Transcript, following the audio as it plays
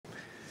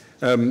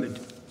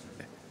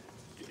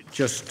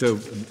Just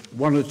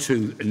one or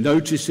two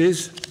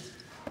notices,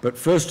 but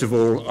first of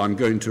all, I'm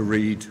going to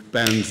read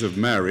Banns of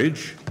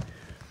Marriage.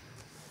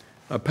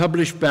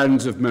 Published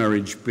Banns of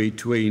Marriage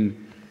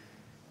between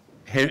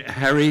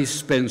Harry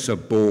Spencer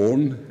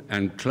Bourne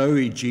and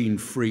Chloe Jean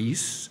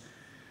Fries,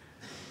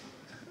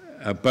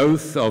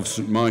 both of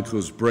St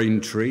Michael's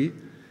Braintree,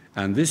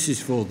 and this is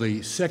for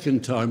the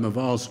second time of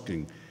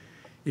asking.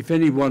 If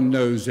anyone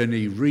knows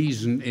any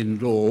reason in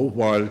law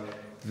why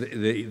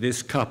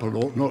this couple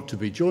ought not to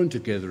be joined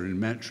together in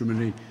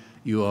matrimony,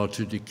 you are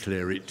to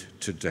declare it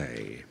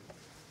today.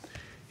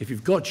 If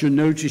you've got your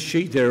notice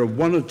sheet, there are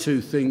one or two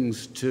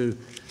things to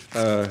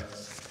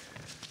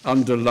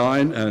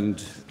underline,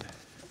 and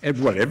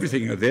well,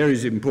 everything there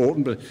is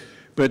important,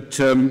 but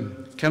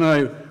can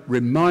I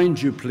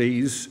remind you,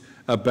 please,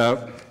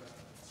 about...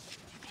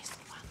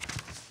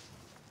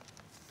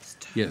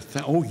 Yes,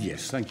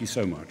 yes, thank you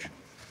so much.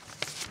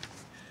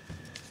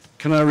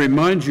 Can I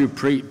remind you,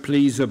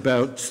 please,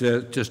 about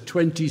just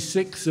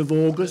 26th of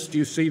August?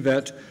 You see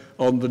that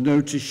on the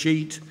notice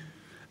sheet.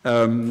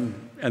 And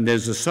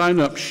there's a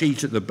sign-up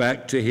sheet at the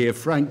back to hear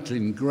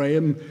Franklin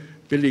Graham,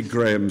 Billy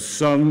Graham's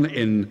son,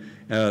 in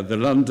the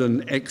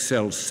London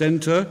Excel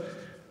Centre.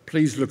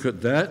 Please look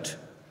at that.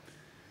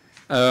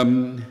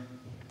 I'm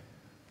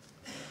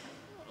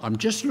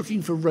just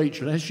looking for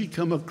Rachel. Has she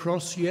come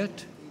across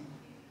yet?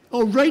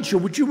 Oh, Rachel,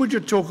 would you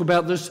talk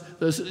about this?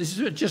 This is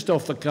just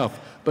off the cuff,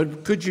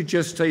 but could you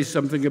just say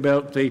something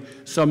about the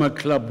summer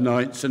club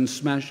nights and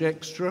Smash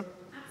Extra?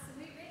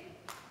 Absolutely.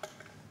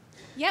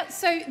 Yep,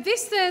 so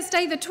this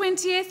Thursday, the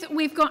 20th,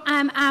 we've got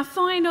our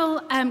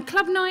final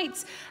club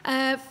nights.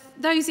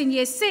 Those in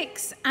year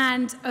 6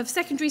 and of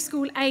secondary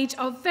school age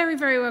are very,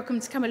 very welcome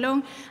to come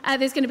along.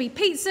 There's going to be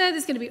pizza,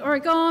 there's going to be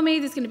origami,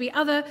 there's going to be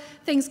other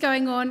things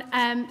going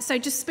on. So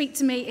just speak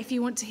to me if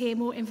you want to hear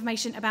more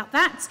information about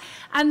that.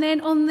 And then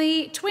on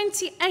the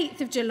 28th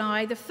of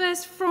July, the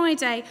first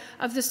Friday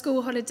of the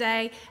school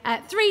holiday,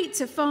 3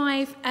 to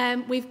 5,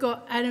 we've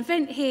got an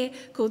event here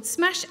called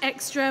Smash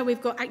Extra.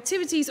 We've got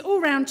activities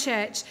all around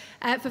church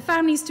for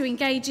families to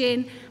engage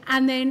in,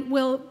 and then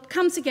we'll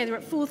come together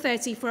at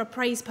 4:30 for a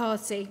praise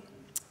party.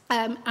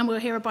 And we'll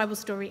hear a Bible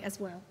story as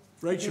well.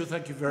 Rachel,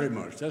 thank you very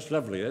much. That's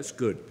lovely. That's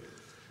good.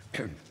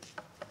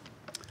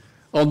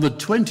 On the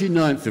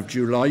 29th of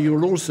July,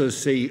 you'll also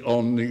see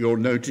on your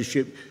notice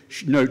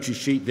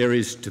sheet there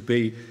is to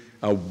be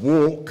a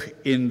walk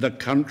in the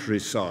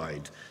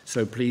countryside.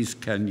 So please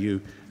can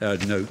you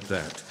note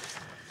that.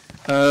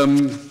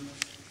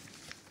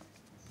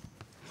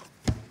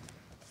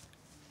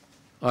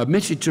 I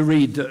omitted to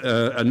read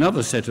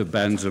another set of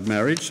banns of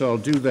marriage, so I'll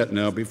do that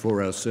now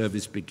before our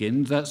service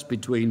begins. That's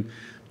between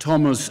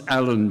Thomas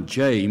Allen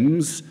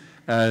James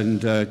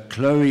and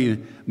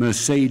Chloe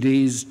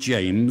Mercedes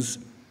James,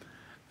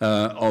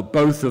 are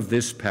both of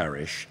this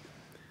parish.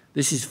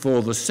 This is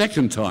for the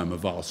second time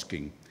of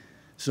asking.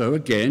 So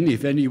again,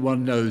 if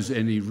anyone knows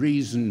any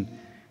reason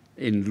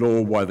in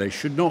law why they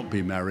should not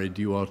be married,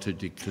 you are to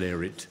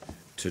declare it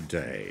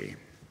today.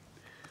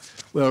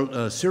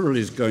 Well, Cyril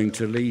is going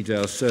to lead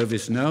our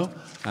service now,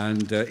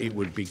 and it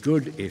would be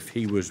good if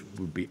he was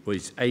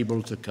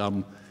able to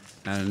come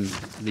and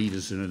lead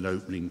us in an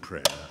opening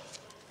prayer.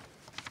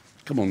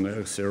 Come on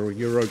now, Cyril,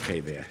 you're okay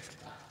there.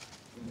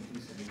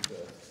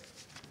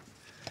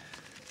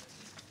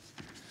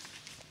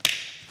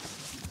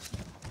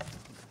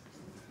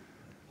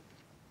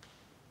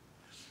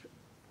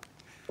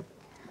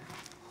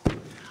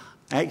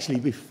 Actually,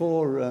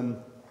 before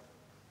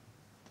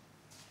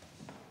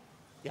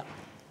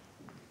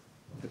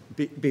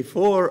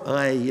before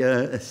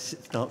I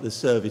start the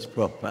service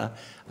proper,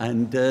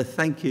 and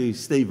thank you,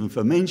 Stephen,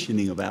 for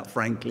mentioning about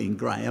Franklin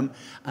Graham,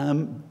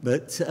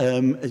 but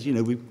as you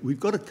know, we've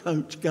got a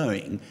coach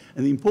going,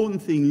 and the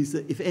important thing is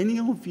that if any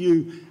of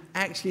you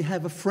actually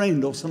have a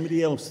friend or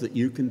somebody else that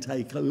you can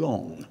take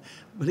along,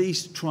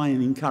 please try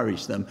and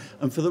encourage them.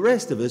 And for the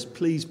rest of us,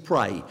 please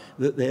pray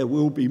that there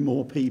will be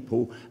more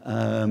people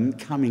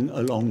coming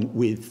along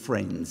with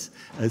friends.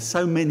 As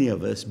so many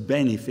of us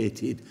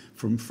benefited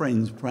from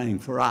friends praying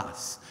for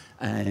us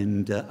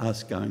and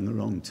us going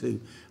along to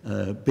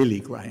Billy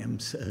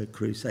Graham's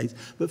crusades.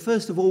 But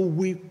first of all,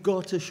 we've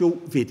got a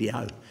short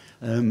video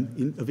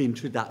of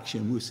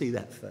introduction. We'll see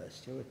that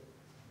first, shall we?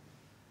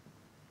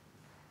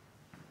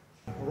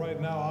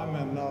 Right now I'm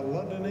in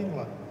London,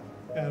 England,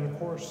 and of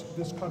course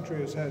this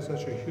country has had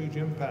such a huge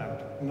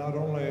impact, not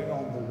only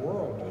on the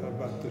world,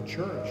 but the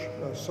church.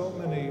 So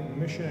many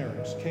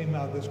missionaries came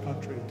out of this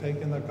country,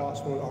 taking the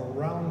gospel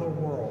around the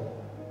world.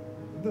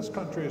 This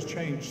country has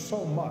changed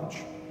so much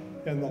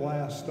in the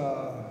last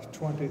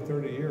 20,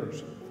 30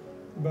 years,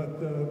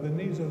 but the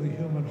needs of the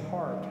human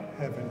heart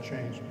haven't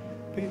changed.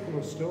 People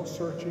are still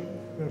searching,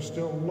 they're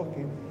still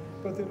looking,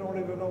 but they don't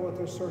even know what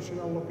they're searching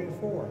or looking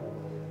for.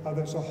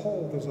 There's a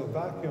hole, there's a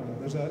vacuum,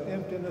 there's that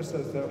emptiness,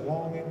 there's that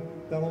longing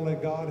that only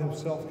God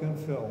himself can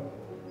fill.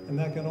 And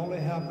that can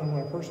only happen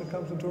when a person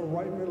comes into a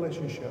right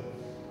relationship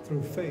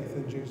through faith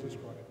in Jesus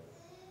Christ.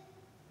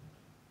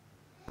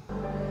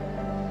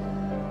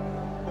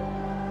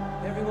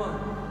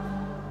 Everyone.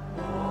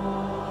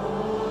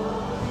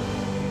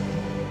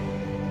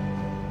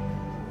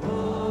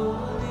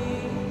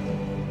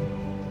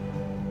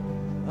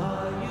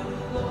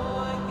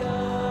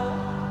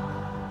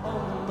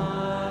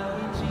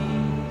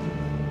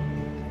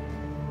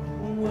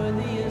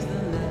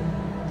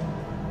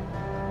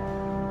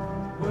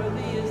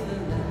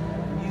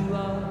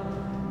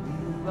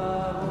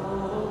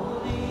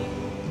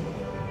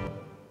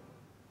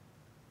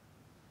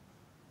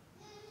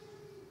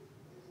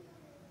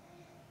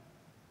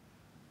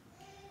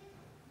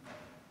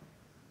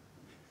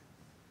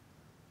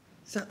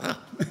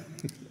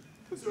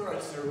 It's all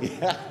right, Cyril.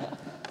 Yeah.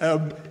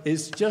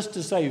 It's just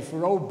to say,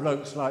 for old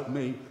blokes like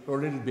me who are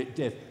a little bit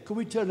deaf, can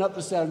we turn up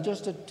the sound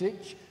just a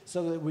titch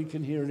so that we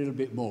can hear a little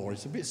bit more?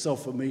 It's a bit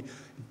soft for me.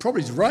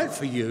 Probably is right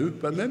for you,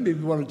 but then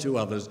maybe one or two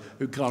others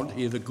who can't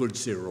hear the good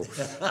Cyril.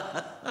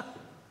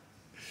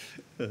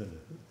 The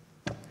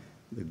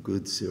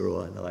good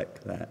Cyril, I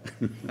like that.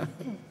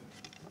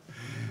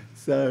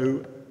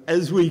 So,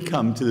 as we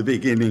come to the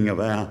beginning of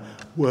our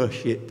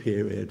worship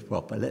period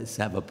proper, let's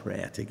have a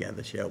prayer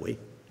together, shall we?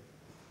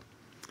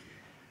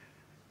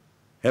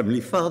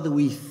 Heavenly Father,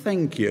 we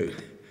thank you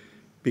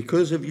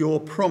because of your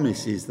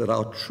promises that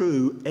are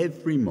true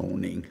every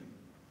morning.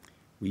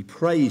 We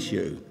praise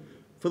you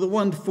for the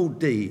wonderful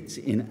deeds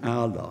in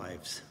our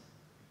lives.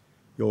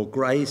 Your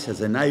grace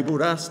has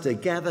enabled us to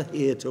gather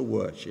here to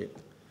worship.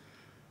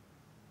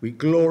 We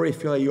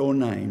glorify your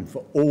name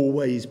for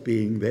always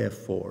being there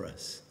for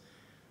us.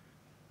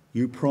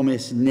 You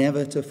promise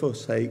never to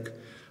forsake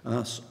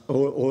us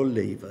or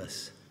leave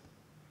us.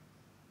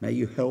 May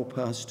you help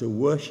us to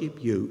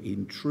worship you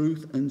in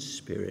truth and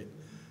spirit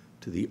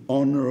to the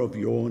honour of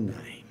your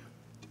name.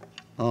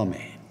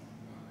 Amen.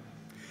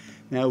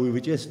 Now, we were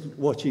just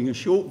watching a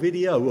short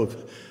video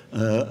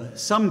of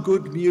some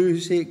good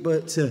music,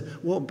 but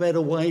what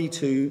better way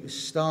to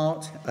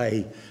start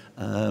a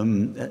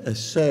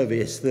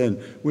service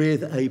than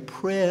with a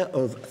prayer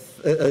of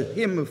a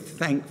hymn of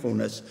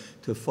thankfulness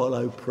to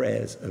follow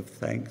prayers of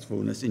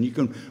thankfulness. And you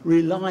can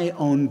rely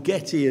on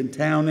Getty and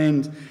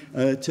Townend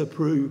to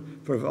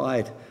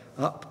provide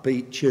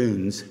upbeat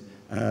tunes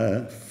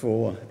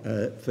for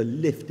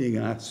lifting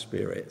our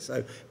spirits.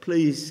 So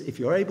please, if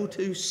you're able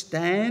to,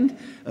 stand.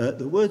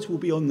 The words will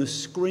be on the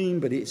screen,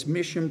 but it's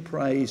Mission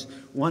Praise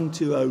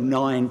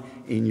 1209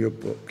 in your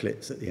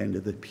booklets at the end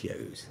of the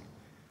pews.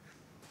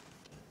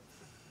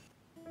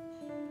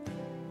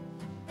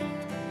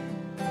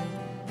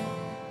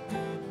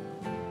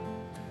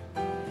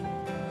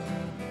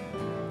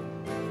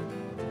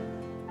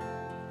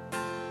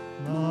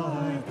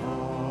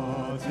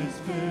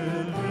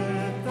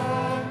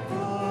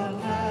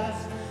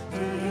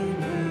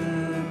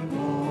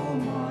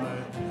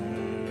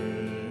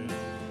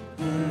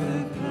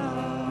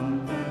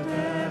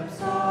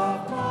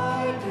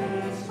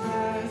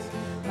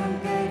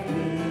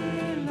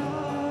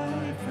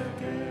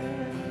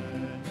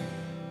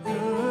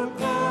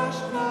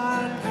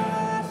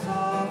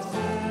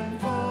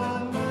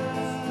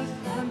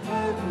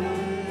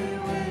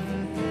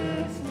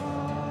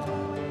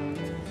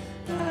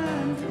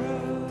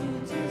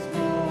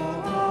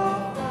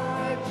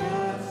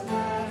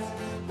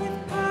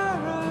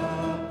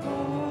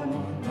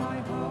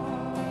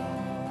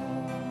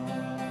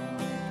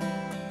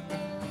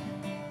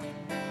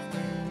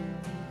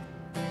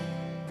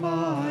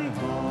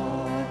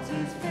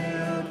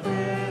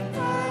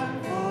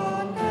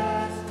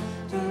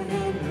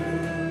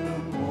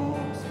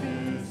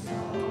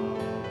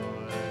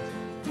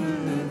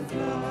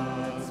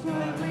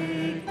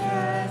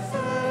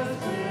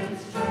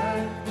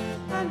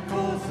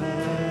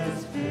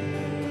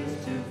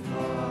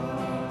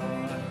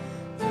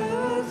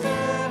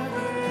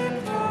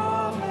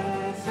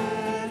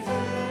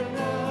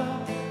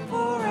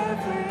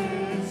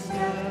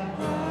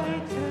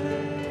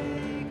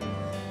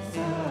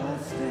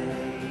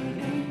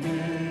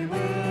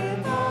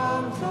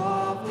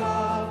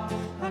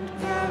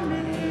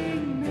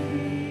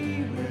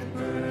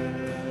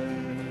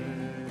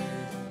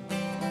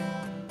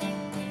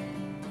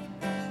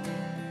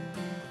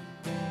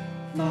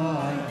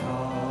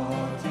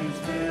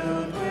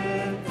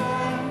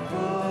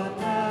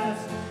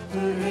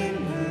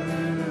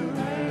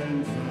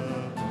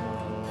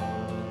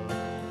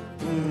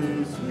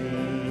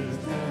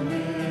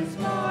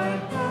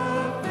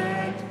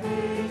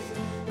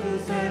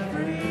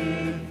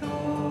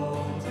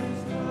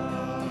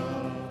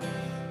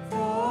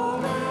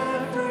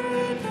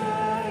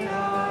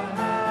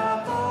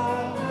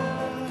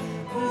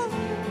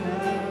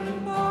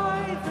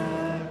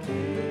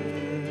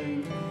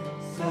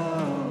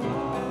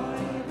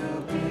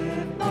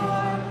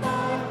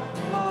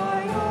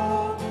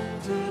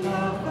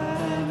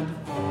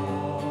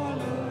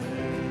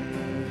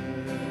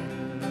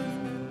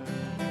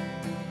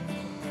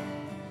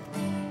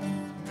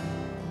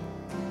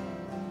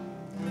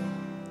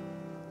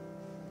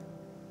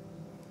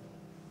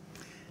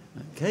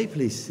 Okay,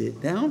 please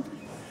sit down.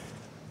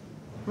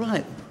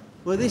 Right,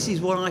 well, this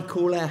is what I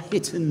call our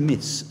hit and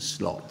miss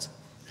slot.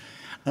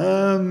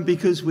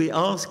 Because we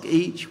ask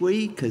each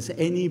week, has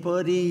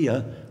anybody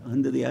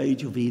under the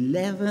age of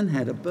 11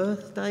 had a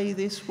birthday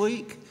this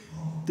week?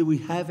 Do we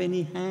have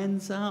any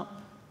hands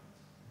up?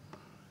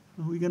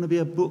 Are we going to be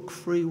a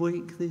book-free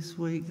week this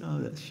week? Oh,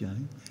 that's a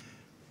shame.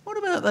 What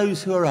about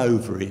those who are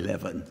over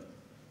 11?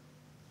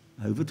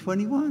 Over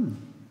 21?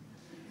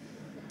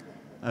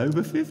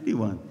 Over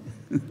 51?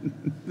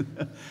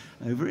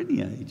 Over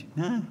any age?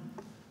 No?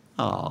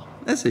 Ah,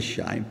 that's a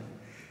shame.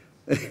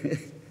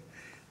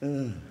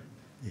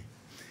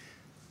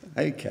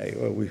 Okay,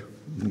 well, we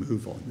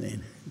move on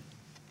then.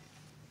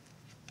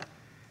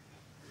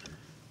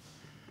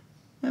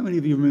 How many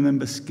of you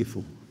remember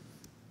Skiffle?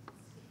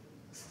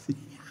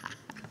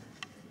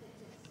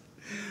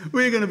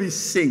 We're going to be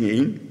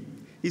singing.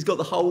 He's got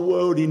the whole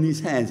world in his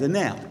hands. And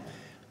now,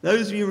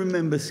 those of you who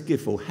remember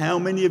Skiffle, how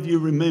many of you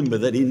remember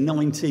that in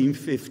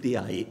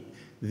 1958,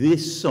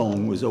 this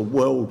song was a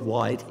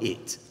worldwide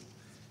hit?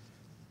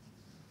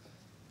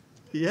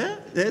 Yeah,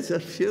 there's a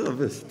few of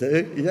us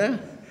do, yeah.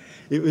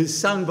 It was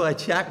sung by a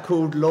chap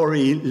called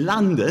Laurie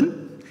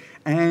London,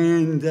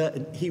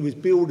 and he was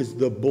billed as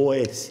the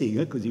boy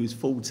singer because he was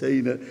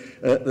 14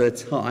 at the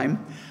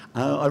time.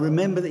 I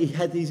remember that he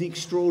had these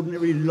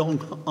extraordinary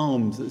long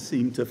arms that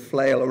seemed to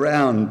flail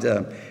around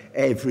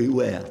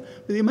everywhere.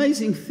 But the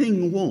amazing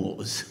thing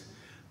was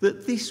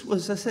that this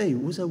was, as I say,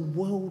 was a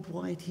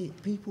worldwide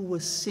hit. People were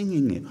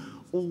singing it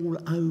all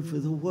over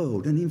the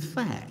world. And in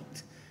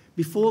fact,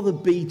 before the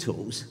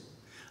Beatles,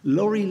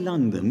 Laurie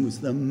London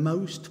was the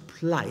most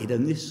played,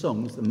 and this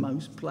song was the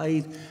most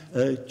played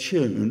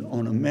tune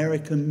on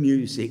American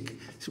music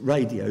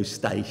radio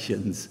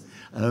stations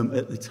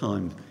at the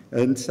time.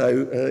 And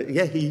so,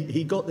 yeah,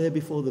 he got there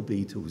before the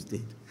Beatles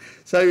did.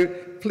 So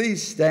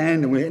please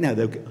stand. And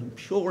I'm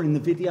sure in the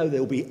video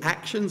there'll be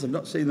actions. I've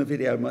not seen the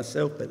video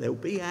myself, but there'll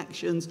be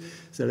actions.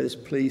 So let's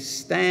please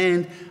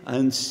stand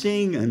and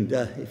sing. And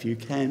if you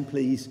can,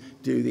 please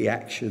do the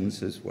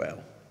actions as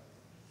well.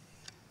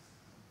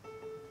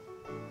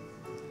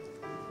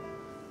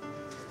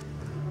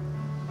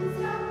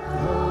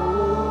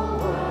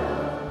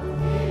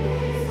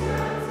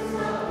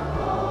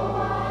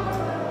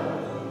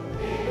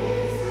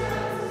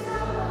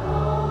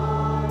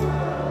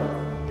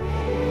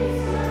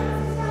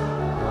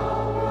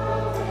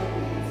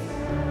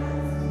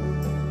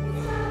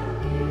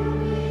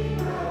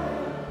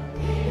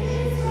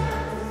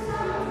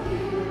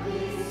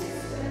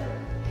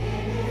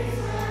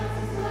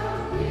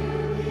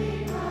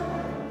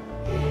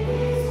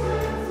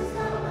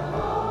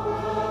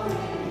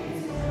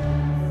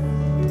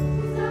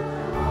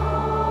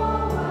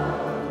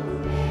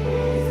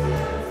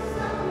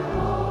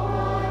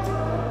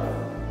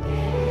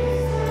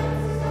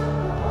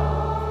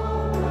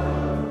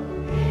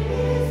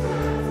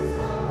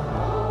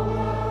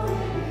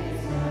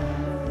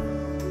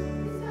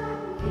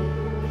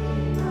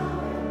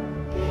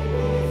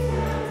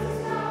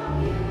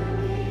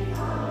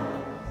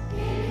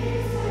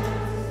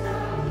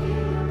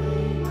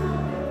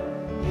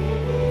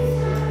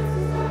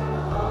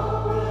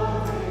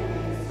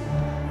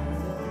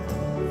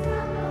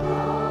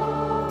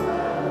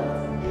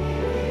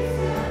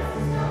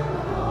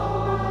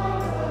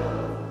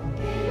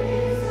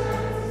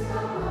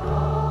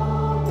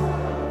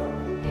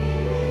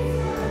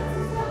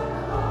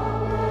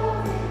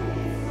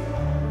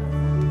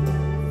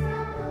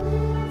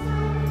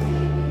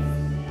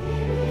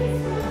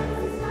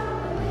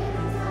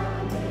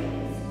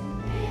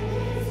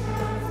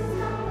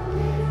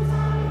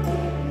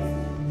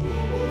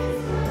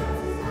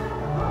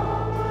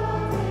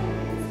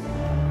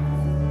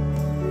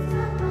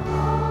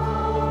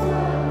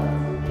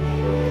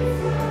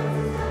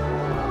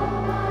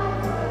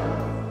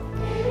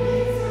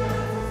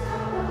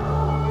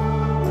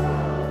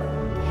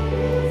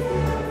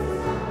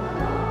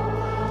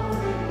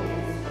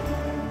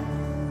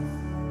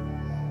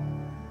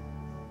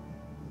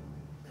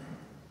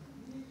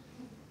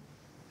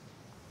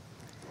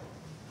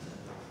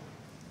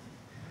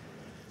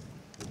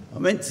 I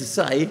meant to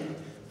say,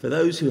 for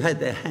those who had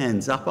their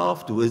hands up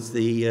afterwards,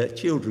 the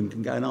children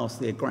can go and ask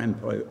their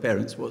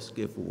grandparents what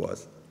skiffle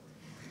was.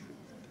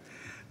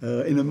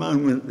 In a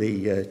moment,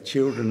 the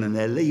children and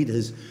their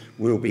leaders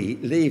will be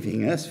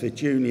leaving us for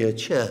junior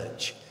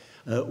church.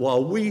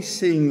 While we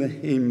sing the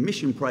hymn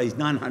Mission Praise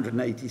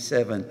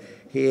 987,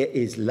 Here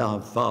is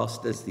Love,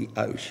 Vast as the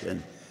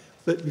Ocean.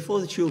 But before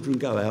the children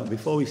go out,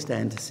 before we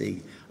stand to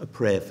sing, a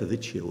prayer for the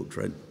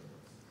children.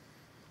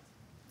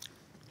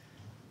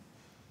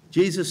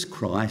 Jesus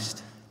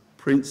Christ,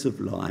 Prince of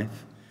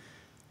Life,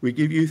 we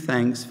give you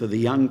thanks for the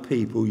young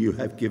people you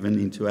have given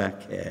into our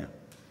care.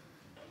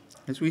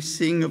 As we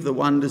sing of the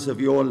wonders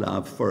of your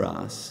love for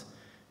us,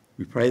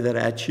 we pray that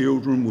our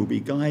children will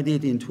be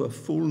guided into a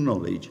full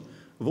knowledge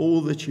of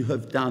all that you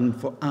have done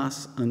for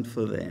us and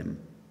for them.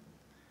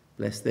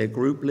 Bless their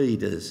group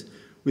leaders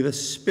with a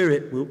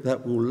spirit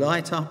that will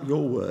light up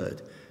your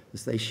word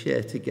as they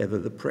share together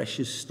the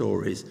precious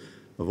stories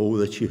of all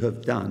that you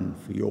have done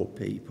for your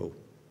people.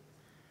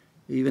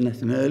 Even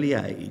at an early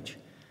age,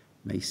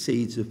 may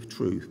seeds of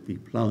truth be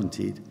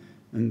planted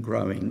and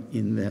growing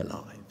in their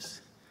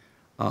lives.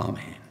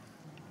 Amen.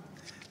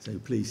 So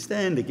please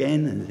stand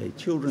again, and the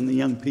children, the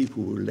young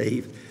people will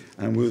leave,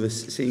 and we'll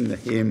sing the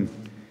hymn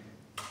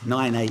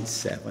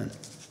 987.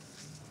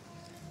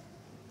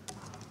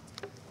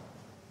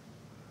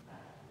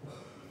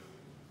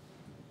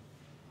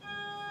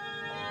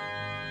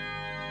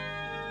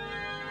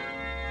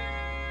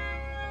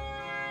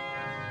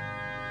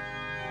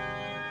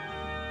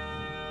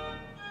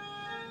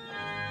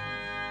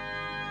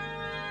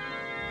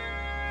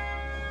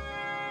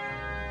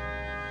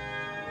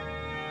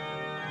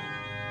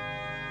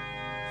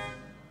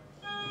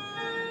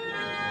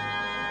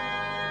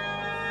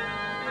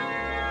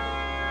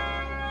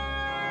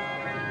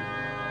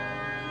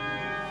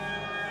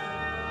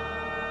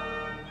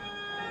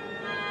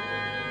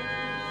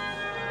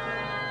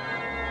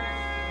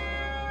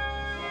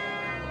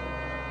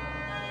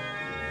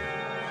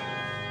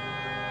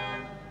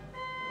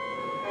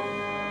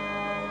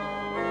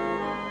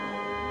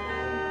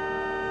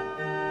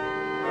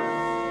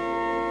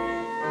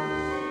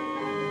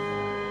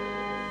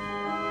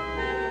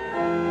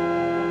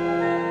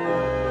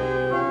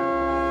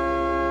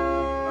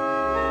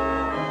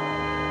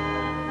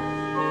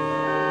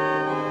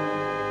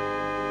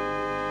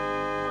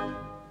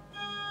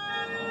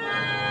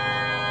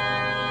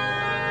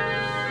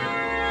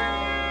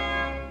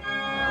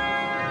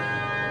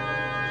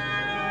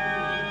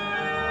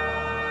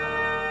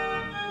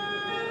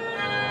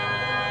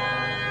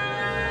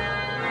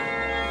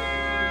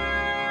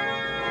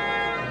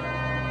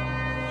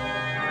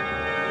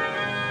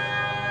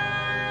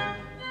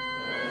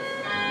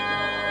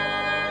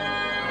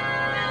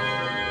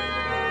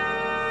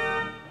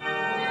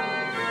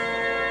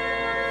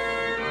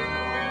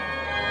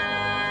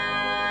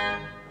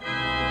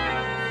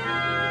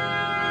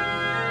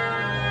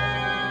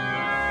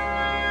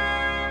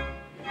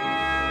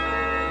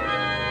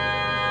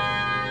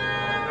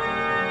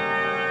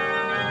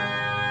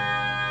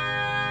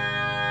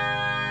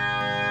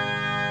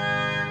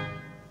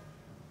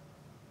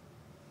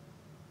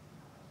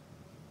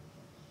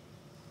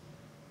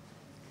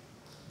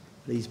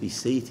 Please be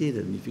seated,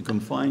 and if you can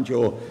find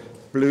your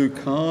blue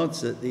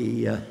cards at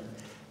the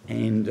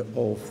end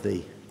of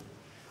the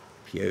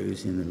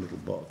pews in the little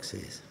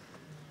boxes.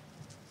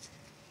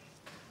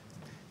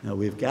 Now,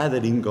 we've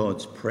gathered in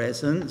God's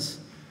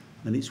presence,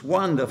 and it's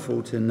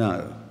wonderful to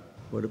know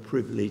what a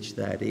privilege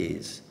that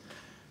is.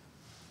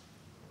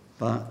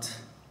 But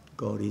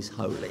God is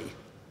holy,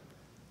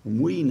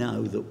 and we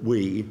know that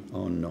we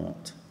are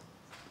not.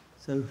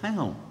 So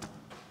how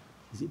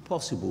is it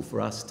possible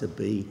for us to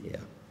be here?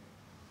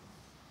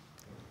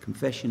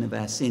 Confession of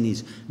our sin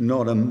is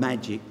not a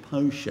magic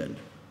potion,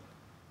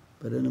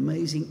 but an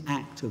amazing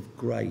act of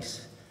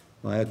grace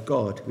by a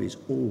God who is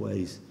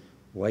always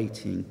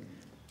waiting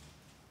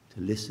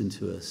to listen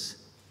to us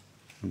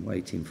and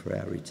waiting for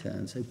our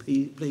return. So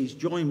please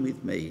join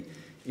with me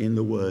in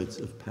the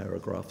words of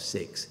paragraph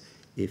 6,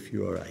 if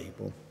you are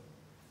able.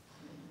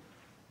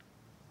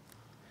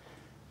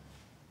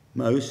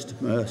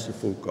 Most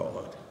merciful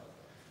God,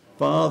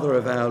 Father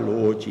of our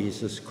Lord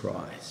Jesus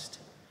Christ,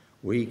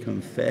 we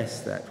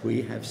confess that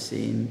we have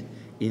sinned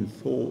in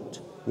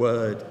thought,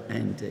 word,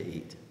 and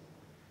deed.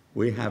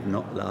 We have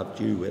not loved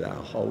you with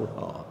our whole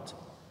heart.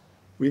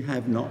 We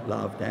have not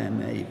loved our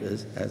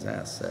neighbours as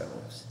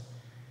ourselves.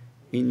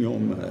 In your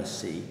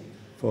mercy,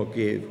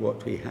 forgive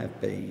what we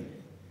have been.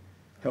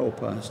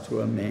 Help us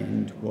to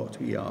amend what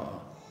we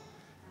are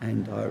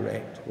and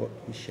direct what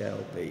we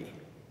shall be.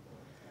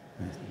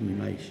 That we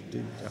may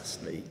do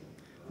justly,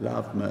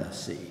 love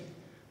mercy,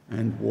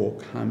 and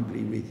walk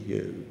humbly with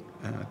you,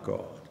 our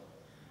God.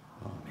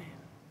 Amen.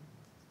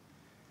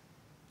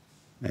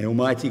 May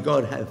Almighty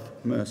God have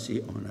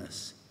mercy on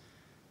us,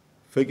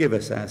 forgive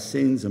us our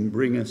sins, and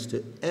bring us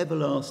to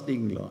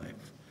everlasting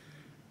life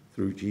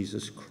through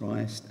Jesus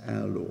Christ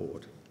our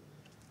Lord.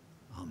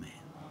 Amen.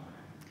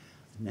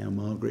 Now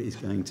Margaret is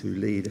going to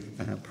lead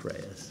our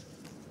prayers.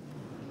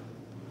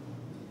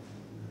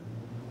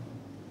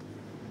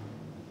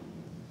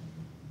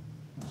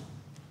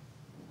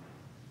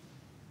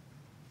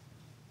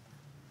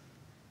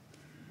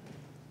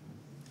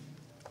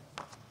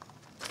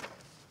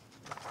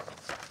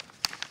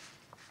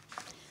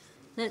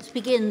 Let's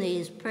begin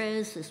these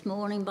prayers this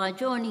morning by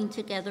joining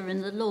together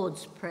in the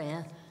Lord's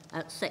Prayer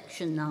at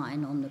section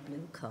 9 on the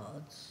blue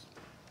cards.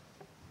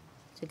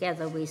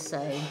 Together we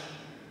say,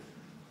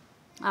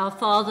 Our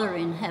Father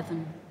in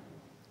heaven,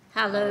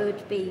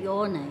 hallowed be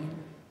your name.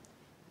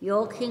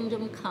 Your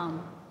kingdom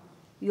come,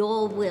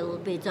 your will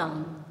be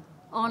done,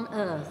 on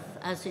earth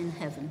as in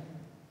heaven.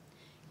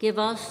 Give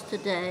us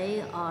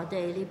today our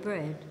daily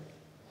bread.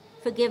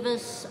 Forgive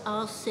us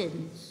our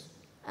sins,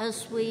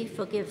 as we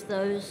forgive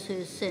those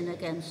who sin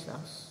against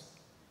us.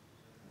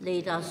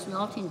 Lead us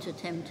not into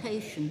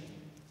temptation,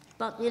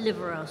 but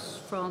deliver us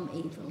from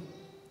evil.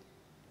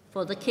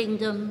 For the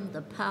kingdom,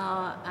 the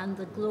power, and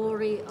the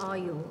glory are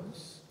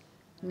yours,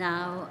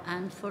 now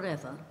and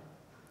forever.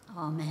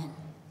 Amen.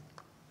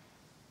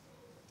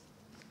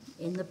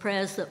 In the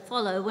prayers that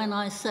follow, when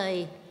I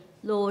say,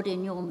 Lord,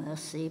 in your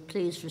mercy,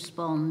 please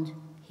respond,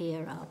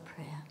 hear our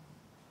prayer.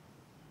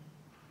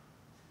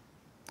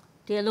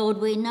 Dear Lord,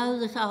 we know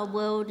that our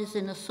world is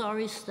in a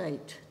sorry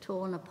state,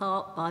 torn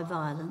apart by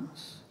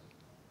violence.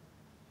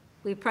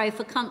 We pray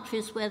for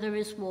countries where there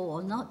is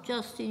war, not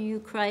just in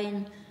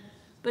Ukraine,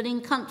 but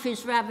in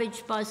countries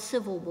ravaged by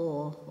civil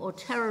war or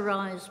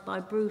terrorized by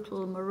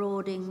brutal,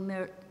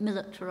 marauding,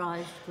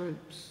 militarized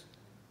groups.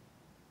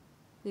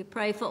 We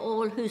pray for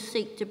all who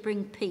seek to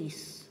bring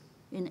peace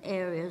in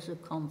areas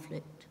of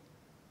conflict.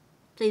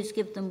 Please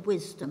give them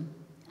wisdom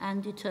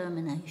and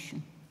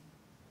determination.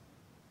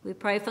 We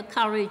pray for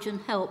courage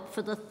and help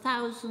for the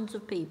thousands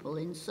of people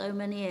in so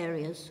many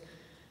areas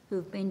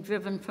who've been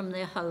driven from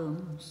their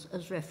homes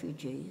as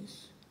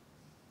refugees.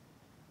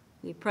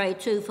 We pray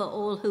too for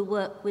all who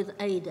work with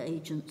aid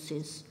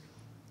agencies,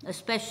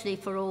 especially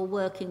for all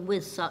working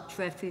with such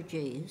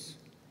refugees,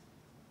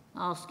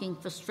 asking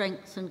for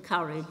strength and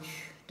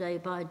courage day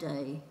by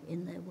day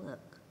in their work.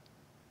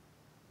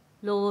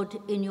 Lord,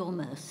 in your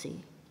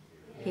mercy,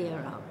 hear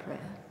our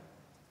prayer.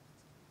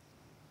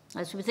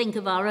 As we think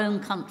of our own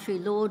country,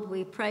 Lord,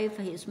 we pray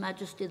for His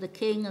Majesty the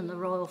King and the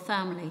royal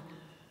family,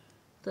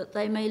 that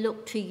they may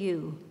look to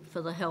you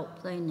for the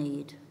help they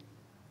need.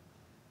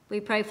 We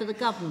pray for the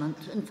government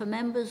and for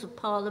members of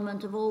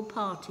Parliament of all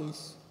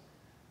parties,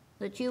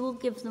 that you will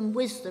give them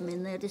wisdom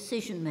in their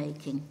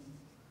decision-making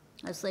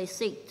as they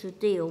seek to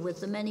deal with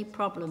the many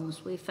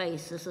problems we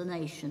face as a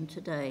nation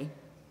today.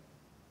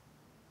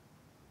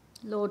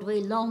 Lord,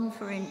 we long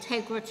for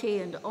integrity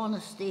and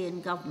honesty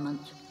in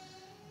government,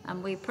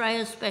 and we pray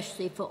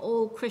especially for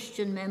all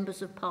Christian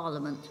members of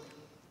Parliament.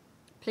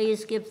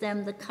 Please give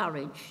them the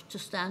courage to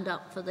stand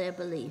up for their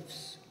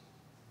beliefs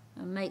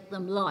and make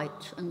them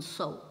light and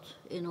salt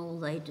in all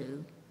they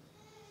do.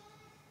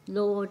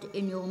 Lord,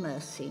 in your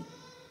mercy,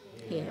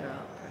 hear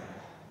our prayer.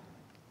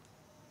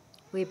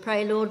 We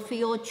pray, Lord, for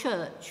your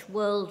church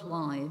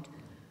worldwide,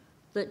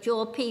 that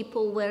your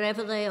people,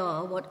 wherever they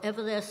are,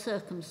 whatever their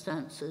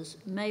circumstances,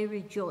 may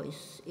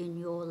rejoice in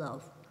your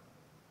love.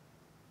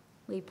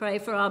 We pray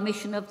for our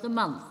mission of the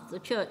month, the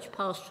Church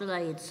Pastoral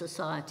Aid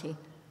Society,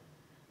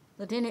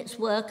 that in its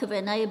work of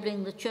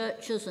enabling the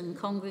churches and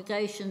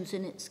congregations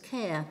in its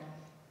care,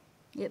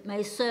 it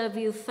may serve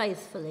you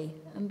faithfully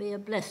and be a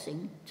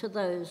blessing to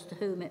those to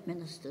whom it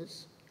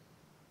ministers.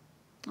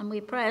 And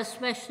we pray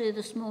especially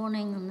this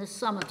morning and this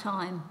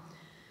summertime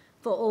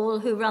for all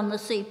who run the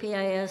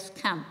CPAS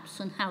camps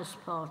and house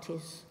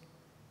parties,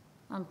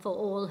 and for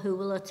all who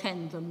will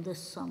attend them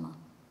this summer.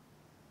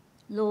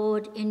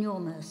 Lord, in your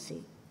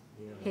mercy,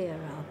 hear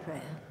our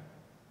prayer.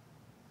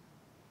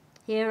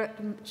 Here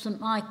at St.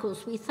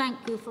 Michael's, we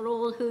thank you for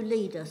all who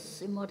lead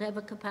us in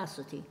whatever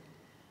capacity,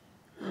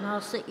 and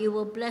ask that you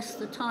will bless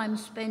the time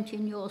spent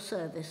in your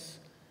service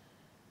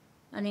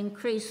and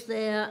increase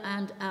their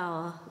and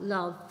our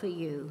love for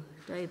you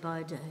day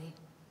by day.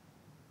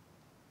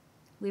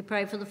 We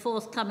pray for the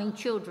forthcoming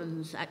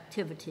children's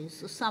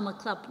activities, the summer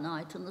club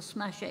night and the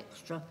Smash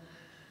Extra,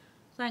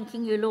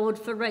 thanking you, Lord,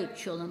 for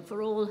Rachel and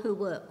for all who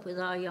work with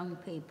our young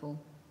people.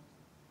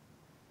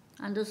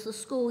 And as the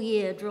school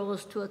year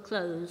draws to a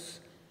close,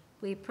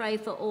 we pray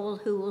for all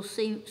who will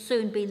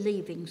soon be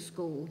leaving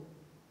school,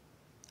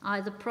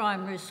 either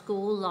primary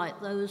school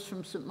like those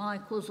from St.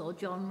 Michael's or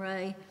John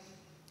Ray,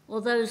 or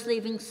those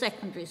leaving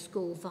secondary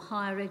school for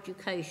higher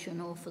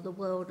education or for the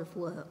world of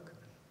work.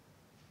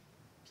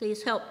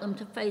 Please help them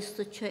to face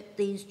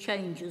these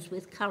changes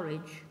with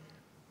courage.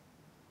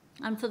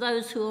 And for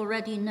those who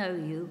already know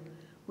you,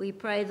 we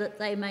pray that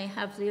they may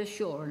have the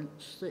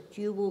assurance that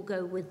you will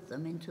go with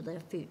them into their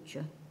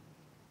future.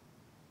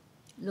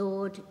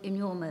 Lord, in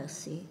your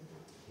mercy,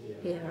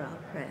 hear our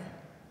prayer.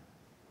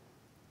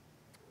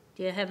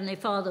 Dear Heavenly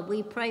Father,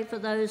 we pray for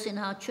those in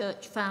our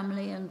church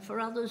family and for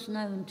others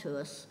known to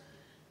us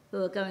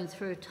who are going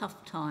through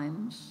tough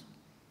times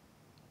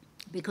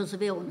because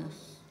of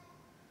illness,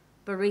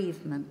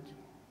 bereavement,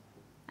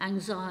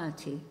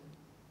 anxiety,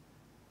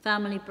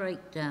 family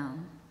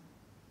breakdown,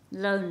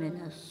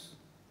 loneliness,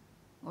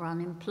 or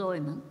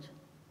unemployment.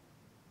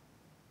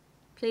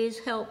 Please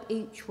help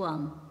each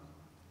one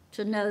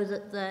to know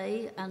that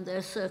they and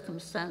their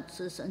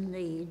circumstances and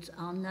needs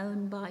are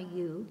known by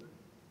you,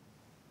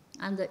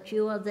 and that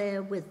you are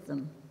there with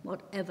them,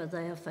 whatever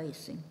they are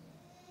facing.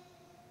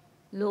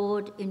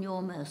 Lord, in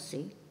your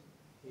mercy,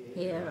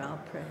 hear our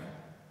prayer.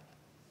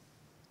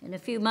 In a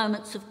few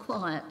moments of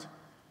quiet,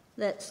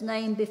 let's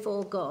name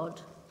before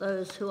God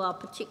those who are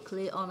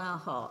particularly on our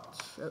hearts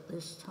at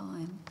this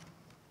time.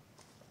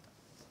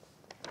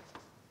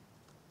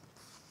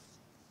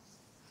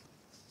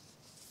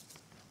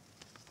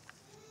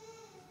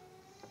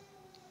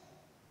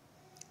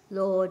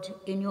 Lord,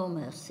 in your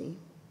mercy,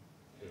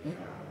 hear our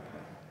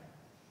prayer.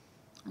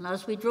 And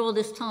as we draw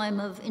this time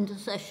of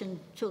intercession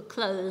to a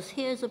close,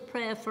 here's a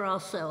prayer for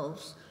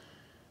ourselves,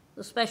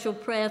 the special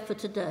prayer for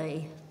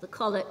today, the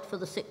collect for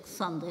the 6th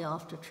Sunday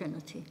after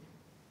Trinity.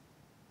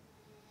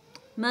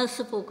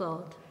 Merciful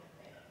God,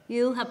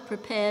 you have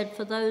prepared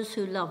for those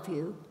who love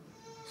you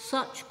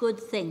such good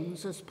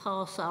things as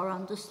pass our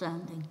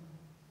understanding.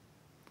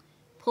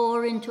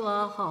 pour into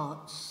our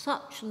hearts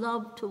such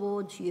love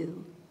towards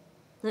you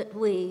that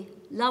we,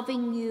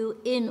 loving you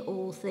in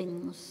all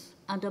things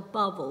and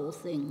above all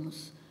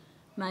things,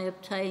 may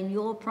obtain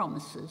your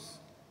promises,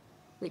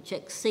 which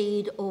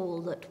exceed all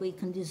that we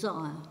can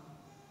desire.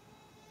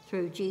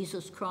 Through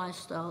Jesus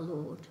Christ our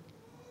Lord.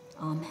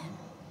 Amen.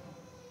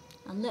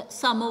 And let's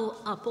sum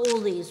up all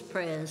these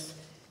prayers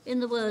in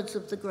the words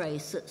of the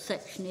grace at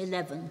section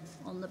 11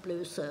 on the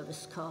blue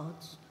service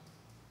cards.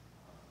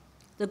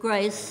 The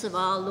grace of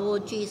our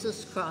Lord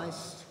Jesus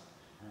Christ,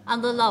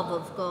 and the love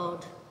of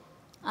God,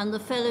 and the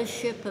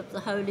fellowship of the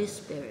Holy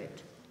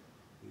Spirit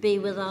be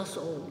with us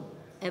all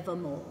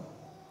evermore.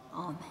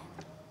 Amen.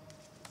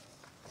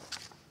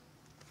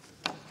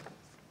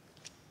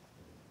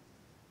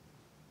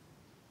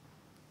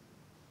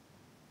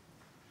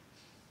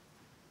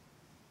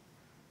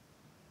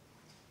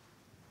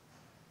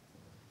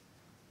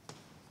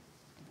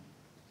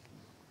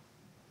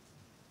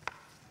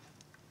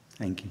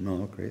 Thank you,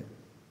 Margaret.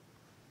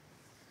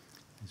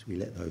 As we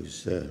let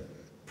those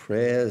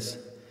prayers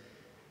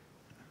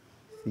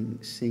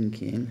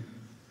sink in,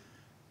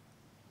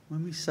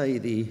 when we say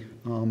the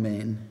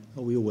Amen,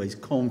 are we always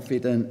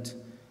confident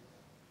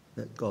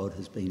that God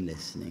has been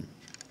listening?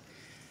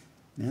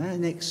 Now, our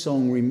next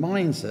song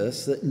reminds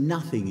us that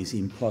nothing is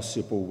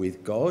impossible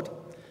with God,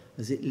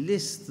 as it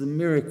lists the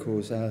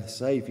miracles our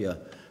Saviour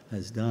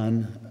has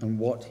done and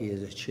what he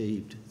has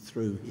achieved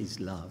through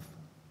his love.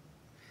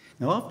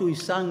 Now, after we've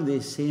sung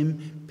this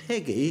hymn,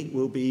 Peggy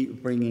will be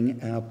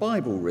bringing our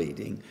Bible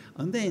reading,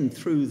 and then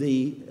through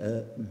the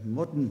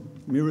modern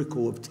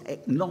miracle of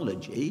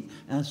technology,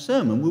 our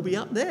sermon will be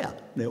up there.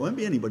 There won't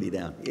be anybody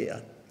down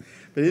here.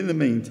 But in the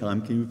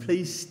meantime, can you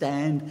please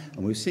stand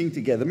and we'll sing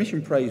together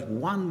Mission Praise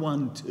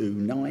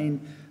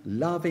 1129,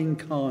 Love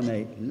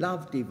Incarnate,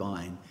 Love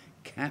Divine,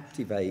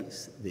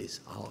 captivates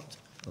this heart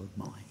of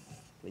mine.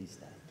 Please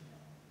stand.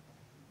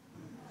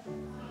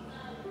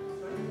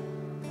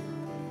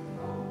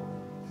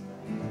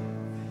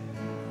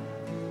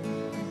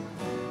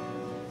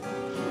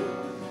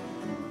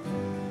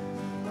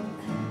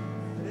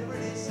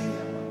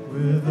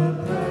 With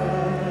a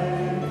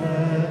prayer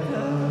that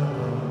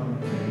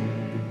down me,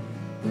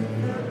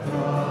 with a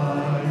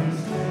cry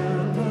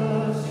still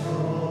the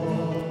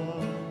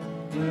soul,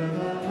 with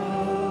a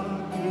look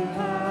you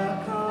have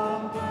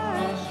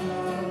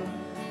compassion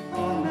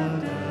on the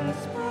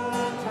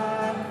desperate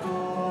and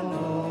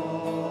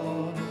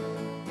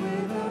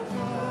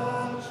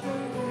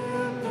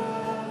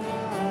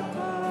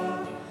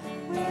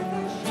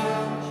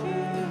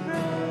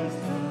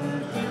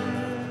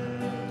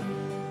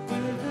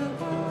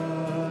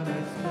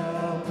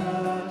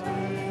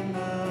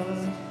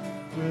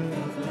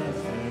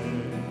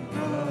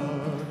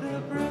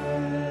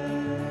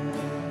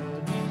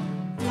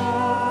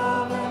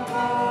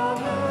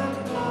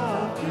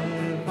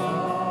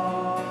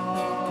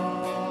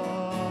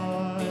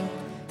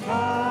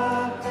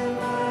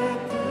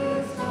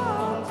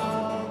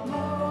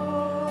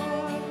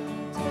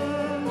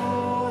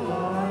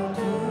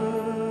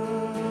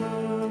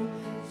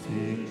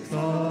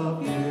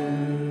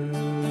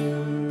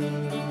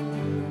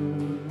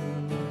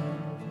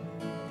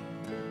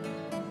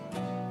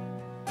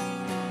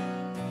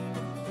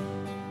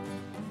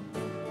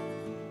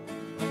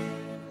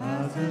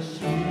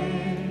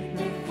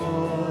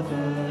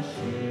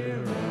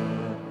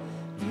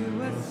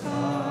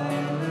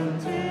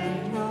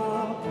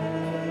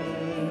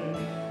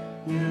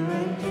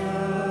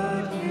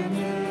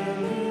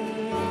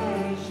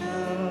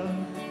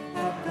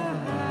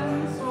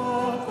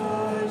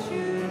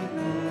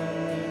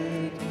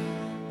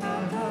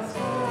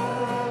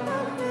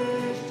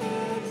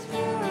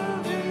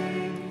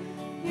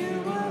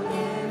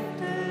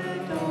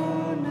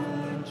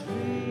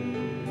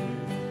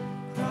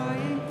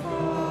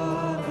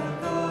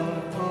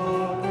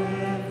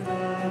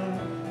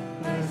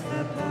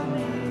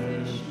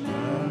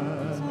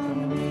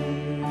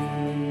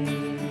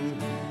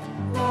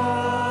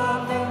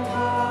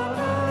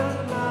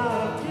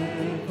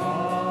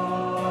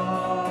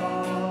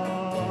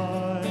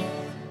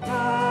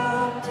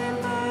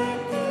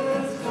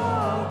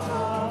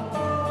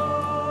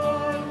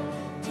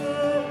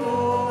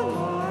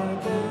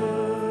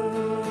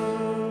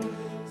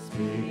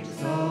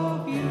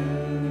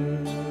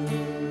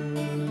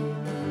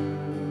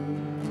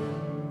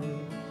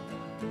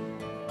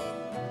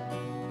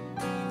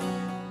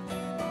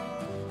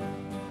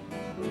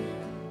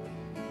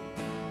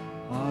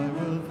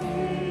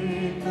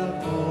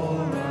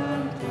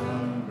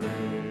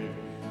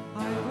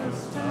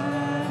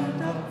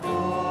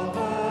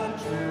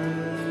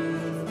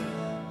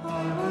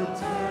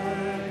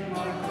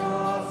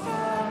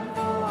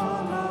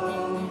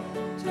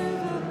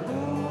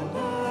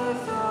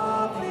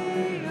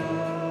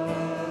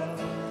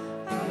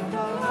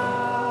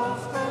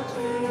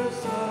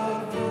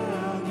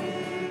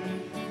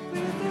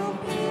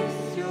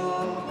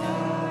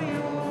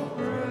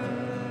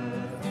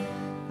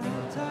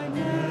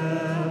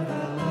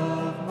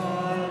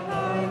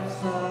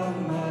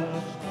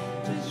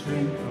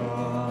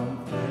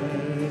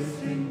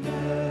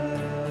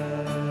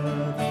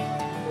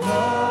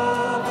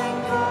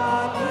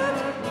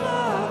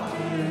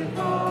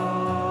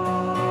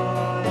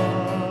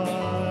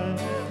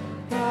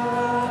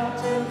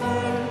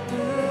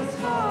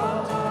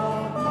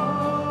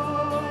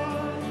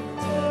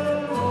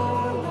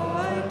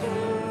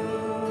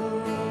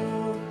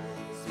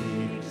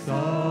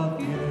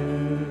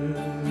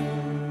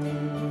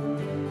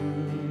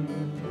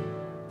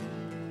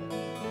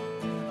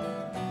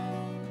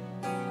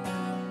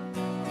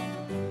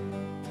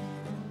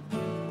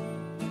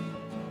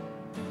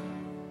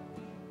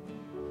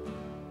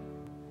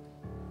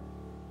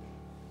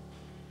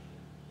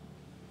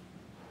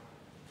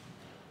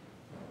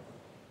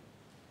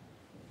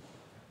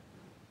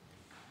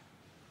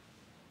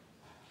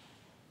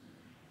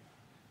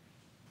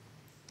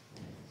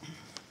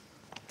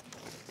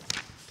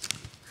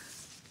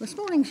This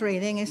morning's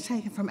reading is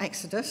taken from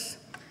Exodus,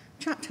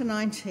 chapter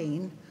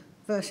 19,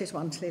 verses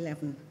 1 to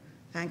 11,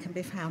 and can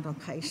be found on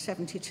page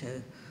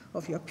 72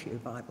 of your Pew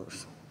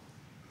Bibles.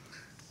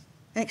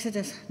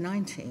 Exodus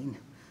 19,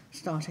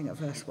 starting at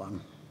verse 1.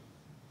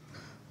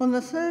 On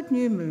the third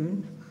new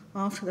moon,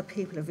 after the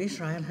people of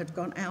Israel had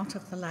gone out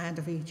of the land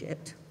of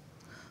Egypt,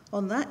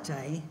 on that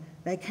day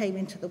they came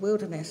into the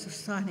wilderness of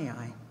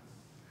Sinai.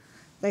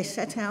 They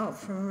set out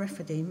from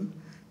Rephidim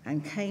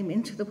and came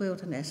into the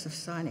wilderness of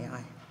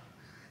Sinai,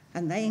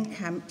 and they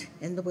encamped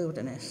in the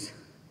wilderness.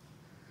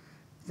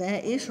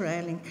 There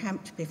Israel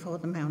encamped before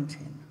the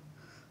mountain,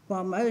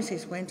 while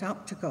Moses went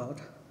up to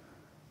God.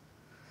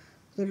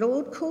 The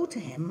Lord called to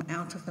him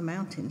out of the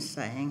mountain,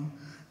 saying,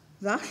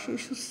 "Thus you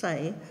shall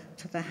say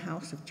to the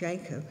house of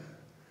Jacob,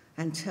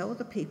 and tell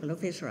the people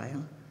of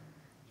Israel,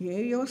 you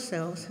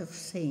yourselves have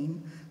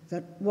seen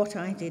that what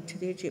I did to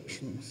the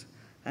Egyptians,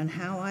 and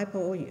how I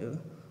bore you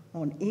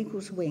on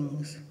eagle's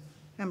wings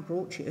and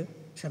brought you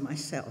to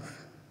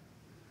myself.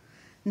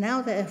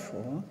 Now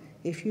therefore,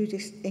 if you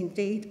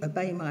indeed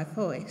obey my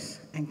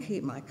voice and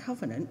keep my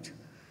covenant,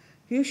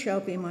 you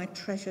shall be my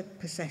treasured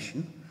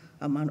possession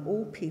among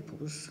all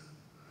peoples,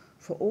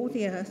 for all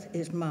the earth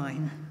is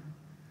mine,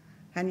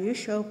 and you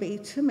shall be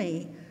to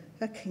me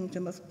a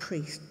kingdom of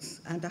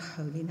priests and a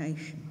holy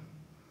nation.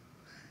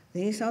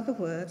 These are the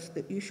words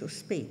that you shall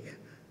speak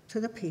to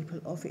the people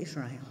of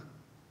Israel."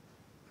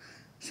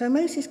 So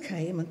Moses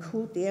came and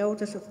called the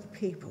elders of the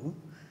people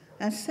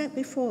and set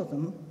before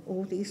them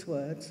all these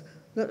words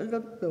that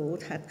the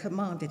Lord had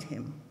commanded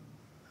him.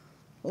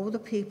 All the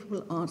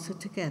people answered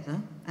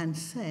together and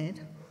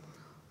said,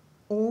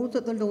 "All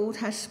that the Lord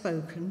has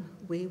spoken,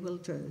 we will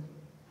do."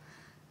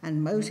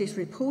 And Moses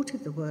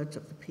reported the words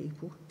of the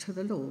people to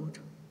the Lord.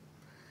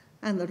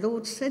 And the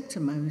Lord said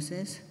to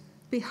Moses,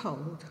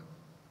 "Behold,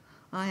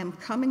 I am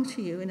coming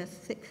to you in a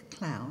thick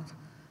cloud,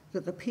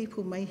 that the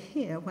people may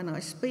hear when I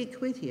speak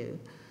with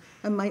you,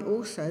 and may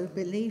also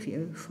believe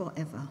you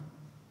forever."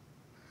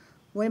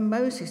 When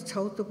Moses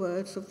told the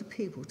words of the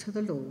people to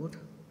the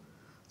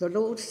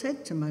Lord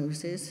said to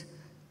Moses,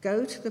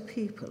 "Go to the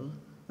people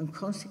and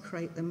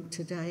consecrate them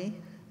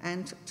today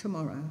and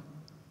tomorrow,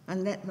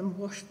 and let them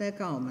wash their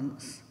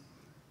garments,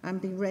 and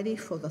be ready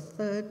for the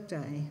third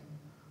day.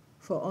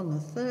 For on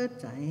the third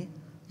day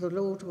the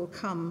Lord will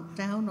come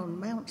down on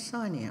Mount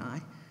Sinai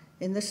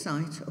in the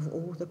sight of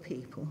all the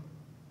people."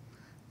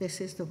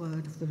 This is the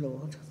word of the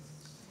Lord.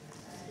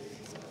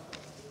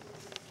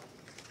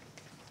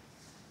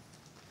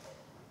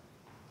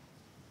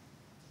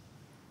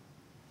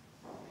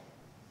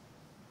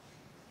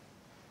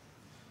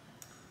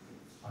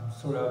 I'm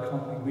sorry I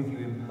can't be with you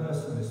in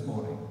person this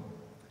morning,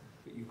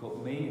 but you've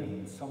got me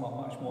and someone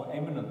much more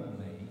eminent than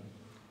me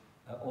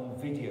on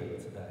video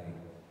today.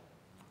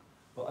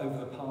 But over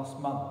the past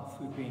month,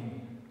 we've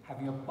been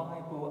having a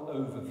Bible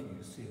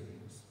overview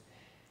series.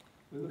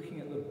 We're looking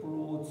at the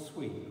broad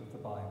sweep of the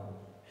Bible.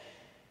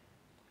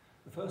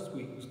 The first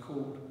week was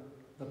called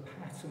The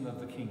Pattern of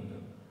the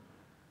Kingdom,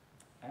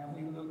 and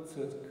we looked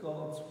at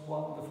God's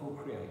wonderful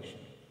creation.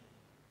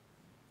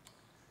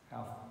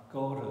 How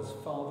God, as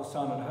Father,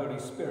 Son and Holy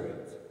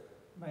Spirit,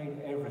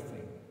 made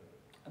everything,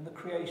 and the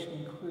creation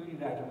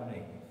included Adam and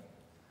Eve,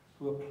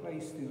 who were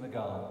placed in the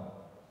garden.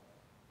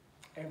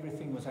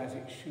 Everything was as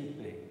it should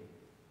be.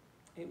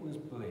 It was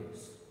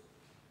bliss.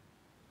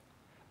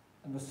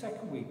 And the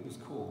second week was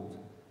called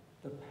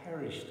The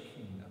Perished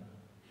Kingdom,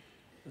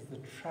 as the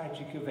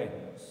tragic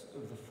events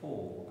of the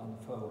fall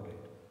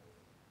unfolded.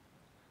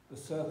 The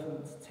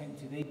serpent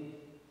tempted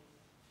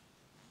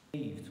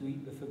Eve to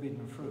eat the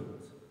forbidden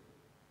fruit.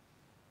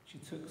 She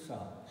took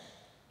some,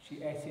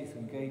 she ate it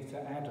and gave to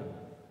Adam,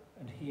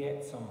 and he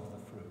ate some of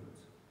the fruit.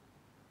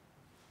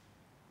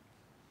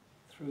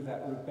 Through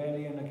that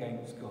rebellion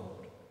against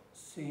God,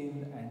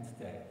 sin and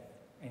death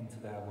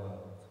entered our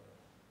world.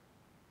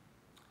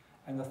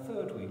 And the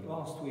third week,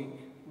 last week,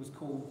 was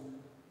called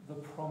The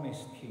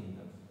Promised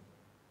Kingdom.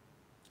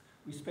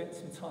 We spent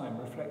some time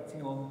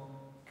reflecting on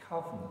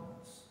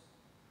covenants,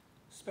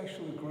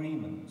 special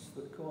agreements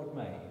that God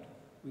made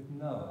with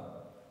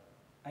Noah,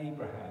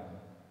 Abraham,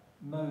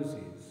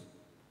 Moses,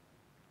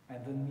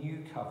 and the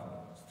new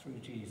covenants through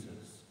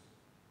Jesus.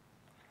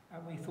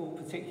 And we thought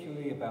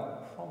particularly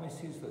about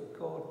promises that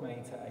God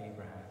made to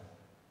Abraham,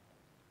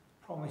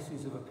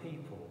 promises of a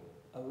people,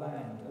 a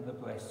land and a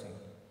blessing.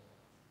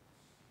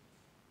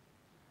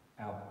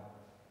 Our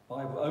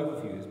Bible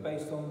overview is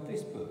based on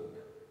this book,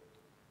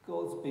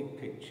 God's Big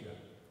Picture,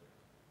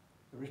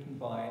 written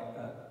by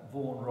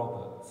Vaughan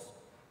Roberts.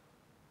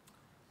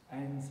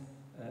 And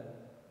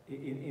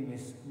in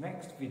this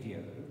next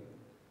video,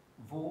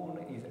 Vaughan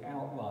is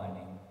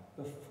outlining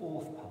the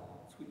fourth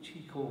part, which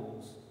he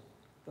calls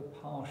the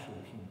partial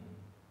kingdom.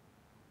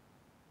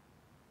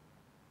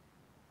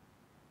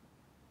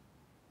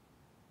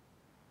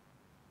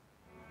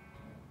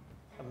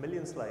 A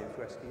million slaves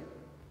rescued,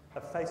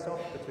 a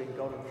face-off between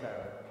God and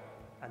Pharaoh,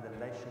 and a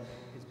nation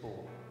is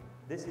born.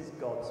 This is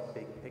God's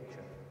big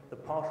picture, the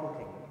partial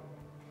kingdom,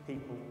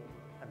 people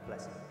and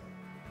blessing.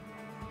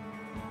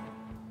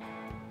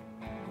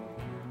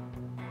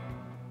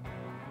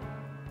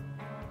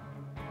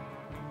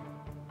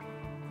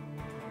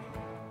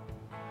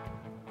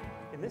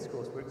 In this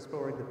course, we're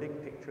exploring the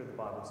big picture of the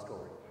Bible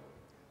story.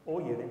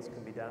 All units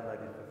can be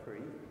downloaded for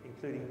free,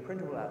 including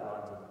printable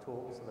outlines of the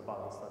talks and the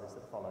Bible studies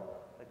that follow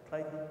at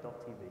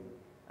clayton.tv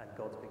and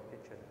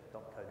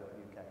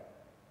godsbigpicture.co.uk.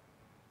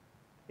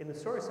 In the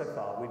story so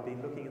far, we've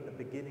been looking at the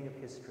beginning of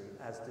history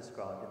as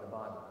described in the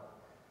Bible.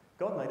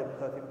 God made a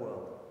perfect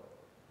world,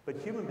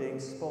 but human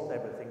beings spoiled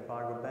everything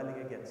by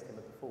rebelling against him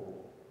at the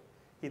fall.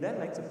 He then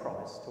makes a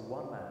promise to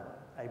one man,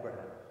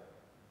 Abraham.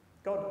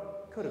 God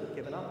could have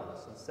given up on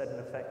us and said, in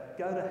effect,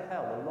 go to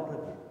hell, a lot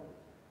of you.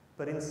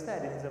 But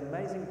instead, in his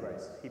amazing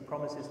grace, he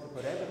promises to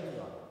put everything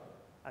right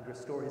and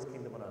restore his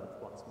kingdom on earth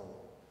once more.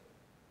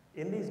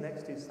 In these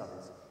next two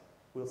studies,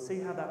 we'll see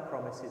how that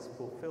promise is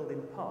fulfilled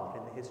in part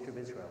in the history of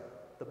Israel,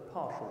 the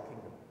partial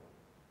kingdom.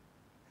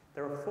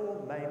 There are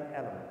four main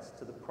elements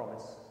to the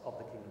promise of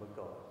the kingdom of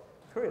God.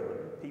 Three of them,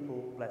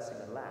 people, blessing,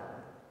 and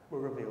land, were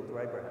revealed to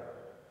Abraham.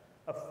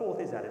 A fourth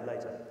is added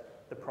later,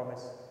 the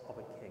promise of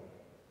a king.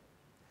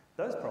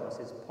 Those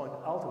promises point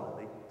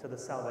ultimately to the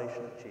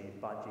salvation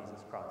achieved by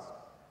Jesus Christ,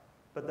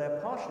 but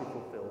they're partially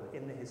fulfilled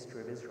in the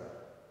history of Israel.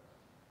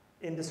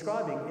 In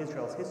describing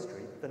Israel's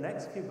history, the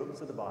next few books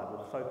of the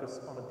Bible focus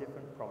on a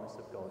different promise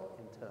of God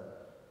in turn.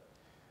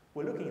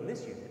 We're looking in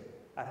this unit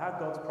at how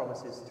God's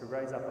promises to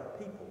raise up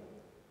a people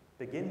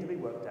begin to be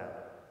worked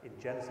out in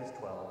Genesis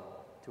 12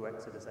 to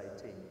Exodus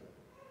 18,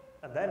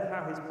 and then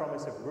how his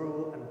promise of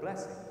rule and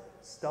blessing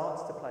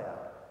starts to play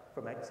out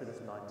from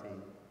Exodus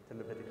 19 to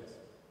Leviticus.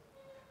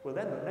 We'll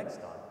then look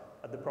next time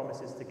at the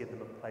promises to give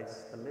them a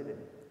place to live in,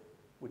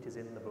 which is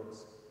in the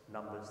books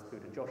Numbers through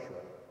to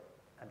Joshua,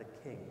 and a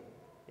king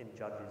in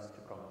Judges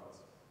to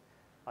Chronicles.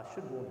 I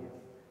should warn you,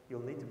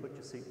 you'll need to put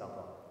your seatbelt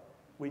on.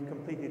 We've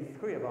completed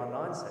 3 of our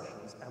 9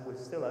 sessions, and we're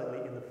still only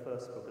in the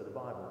first book of the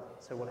Bible,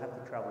 so we'll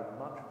have to travel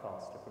much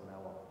faster from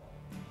now on.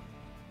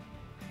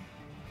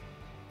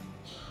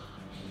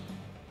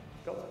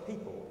 God's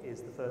people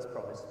is the first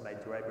promise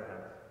made to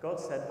Abraham.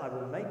 God said, I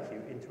will make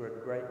you into a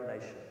great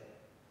nation.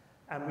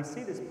 And we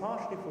see this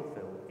partially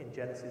fulfilled in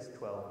Genesis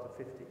 12 to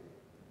 50.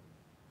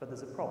 But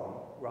there's a problem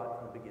right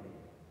from the beginning.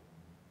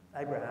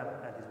 Abraham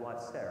and his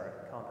wife Sarah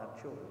can't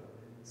have children.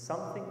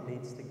 Something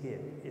needs to give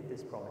if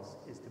this promise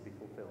is to be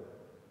fulfilled.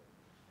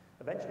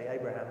 Eventually,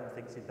 Abraham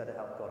thinks he'd better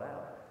help God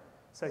out.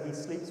 So he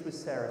sleeps with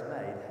Sarah's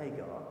maid,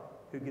 Hagar,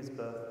 who gives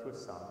birth to a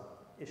son,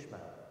 Ishmael.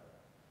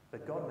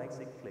 But God makes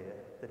it clear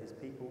that his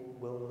people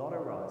will not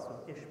arise from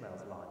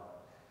Ishmael's line.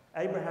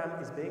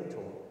 Abraham is being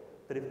taught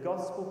that if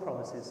gospel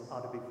promises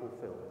are to be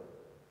fulfilled,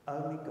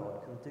 only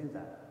God can do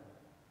that.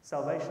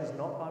 Salvation is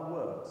not by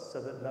works,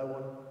 so that no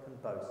one can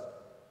boast.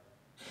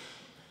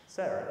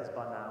 Sarah is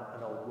by now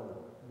an old woman,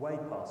 way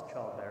past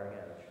childbearing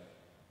age.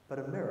 But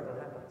a miracle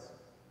happens.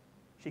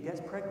 She gets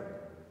pregnant,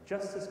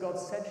 just as God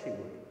said she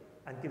would,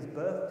 and gives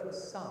birth to a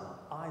son,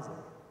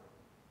 Isaac.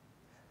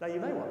 Now you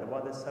may wonder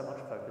why there's so much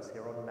focus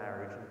here on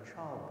marriage and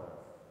childbirth.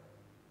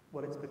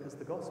 Well, it's because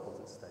the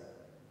gospel's at stake.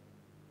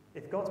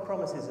 If God's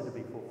promises are to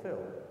be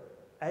fulfilled,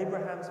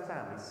 Abraham's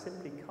family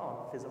simply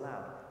can't fizzle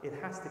out. It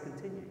has to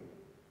continue.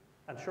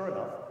 And sure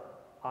enough,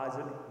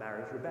 Isaac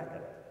marries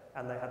Rebekah,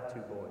 and they have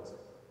 2 boys,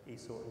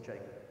 Esau and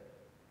Jacob.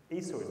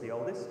 Esau is the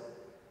oldest,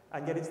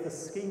 and yet it's the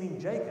scheming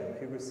Jacob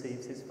who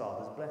receives his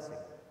father's blessing,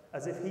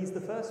 as if he's the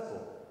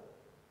firstborn,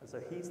 and so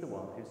he's the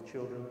one whose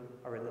children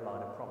are in the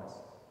line of promise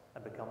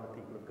and become the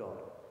people of God.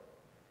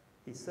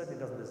 He certainly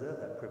doesn't deserve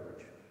that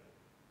privilege.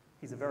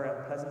 He's a very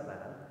unpleasant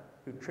man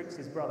who tricks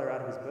his brother out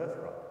of his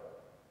birthright.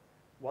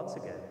 Once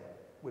again,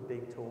 we're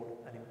being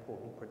taught an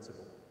important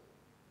principle.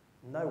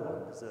 No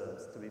one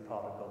deserves to be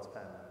part of God's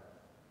family.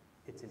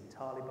 It's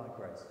entirely by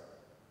grace.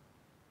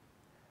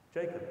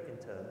 Jacob, in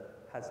turn,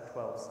 has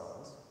 12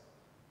 sons,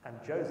 and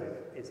Joseph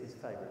is his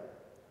favourite.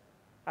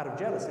 Out of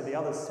jealousy, the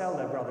others sell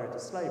their brother into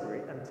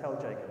slavery and tell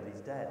Jacob that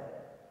he's dead.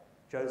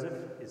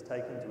 Joseph is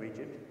taken to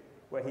Egypt,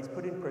 where he's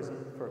put in prison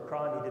for a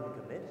crime he didn't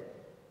commit,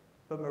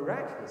 but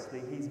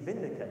miraculously he's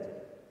vindicated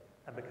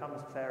and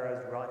becomes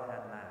Pharaoh's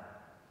right-hand man.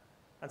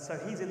 And so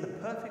he's in the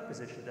perfect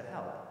position to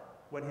help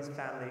when his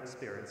family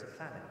experience a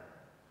famine.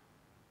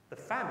 The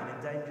famine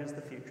endangers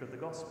the future of the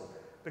gospel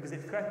because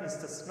it threatens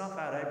to snuff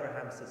out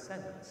Abraham's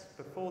descendants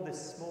before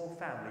this small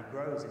family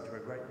grows into a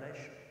great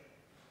nation.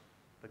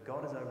 But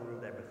God has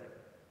overruled everything,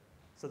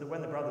 so that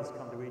when the brothers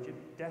come to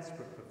Egypt,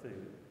 desperate for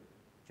food,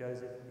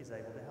 Joseph is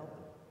able to help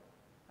them,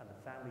 and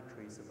the family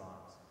tree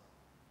survives.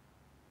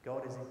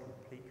 God is in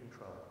complete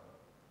control.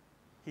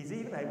 He's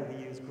even able to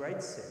use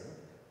great sin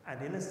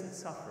and innocent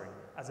suffering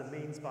as a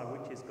means by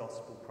which his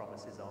gospel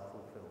promises are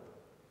fulfilled.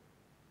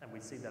 And we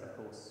see that, of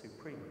course,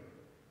 supremely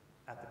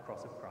at the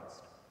cross of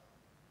Christ.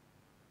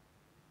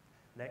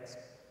 Next,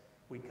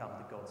 we come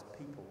to God's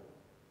people,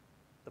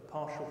 the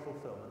partial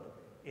fulfillment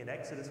in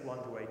Exodus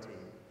 1 to 18,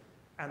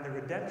 and the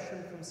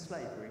redemption from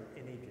slavery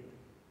in Egypt.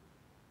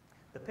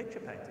 The picture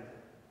painted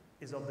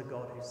is of the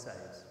God who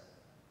saves.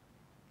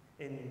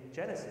 In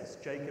Genesis,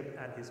 Jacob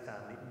and his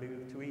family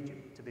moved to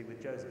Egypt to be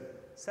with Joseph,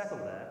 settle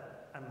there,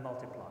 and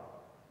multiply.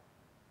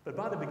 But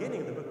by the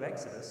beginning of the book of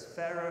Exodus,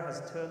 Pharaoh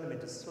has turned them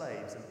into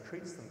slaves and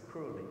treats them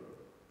cruelly,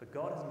 but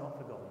God has not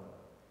forgotten them.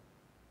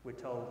 We're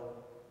told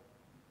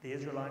the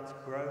Israelites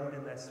groaned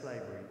in their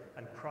slavery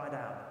and cried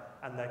out,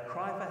 and their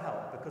cry for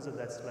help because of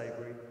their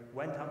slavery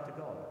went up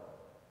to God.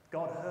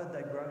 God heard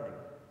their groaning,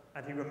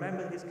 and he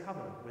remembered his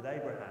covenant with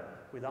Abraham,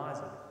 with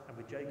Isaac, and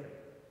with Jacob.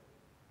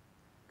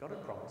 God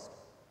had promised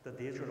that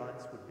the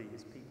Israelites would be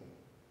his people,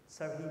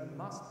 so he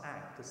must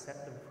act to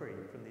set them free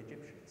from the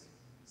Egyptians,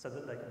 so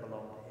that they can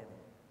belong to him.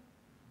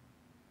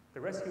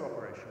 The rescue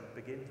operation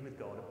begins with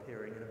God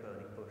appearing in a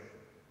burning bush.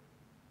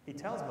 He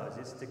tells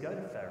Moses to go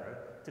to Pharaoh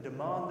to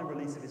demand the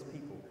release of his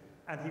people,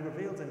 and he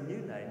reveals a new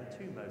name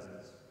to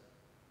Moses.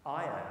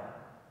 I am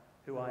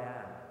who I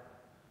am.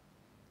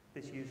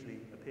 This usually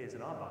appears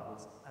in our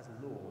Bibles as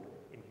Lord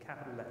in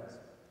capital letters.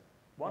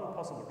 One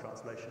possible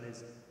translation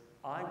is,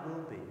 I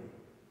will be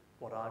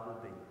what I will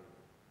be.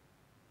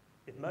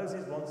 If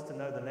Moses wants to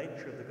know the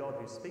nature of the God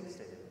who speaks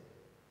to him,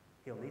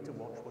 he'll need to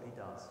watch what he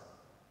does.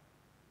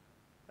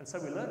 And so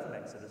we learn from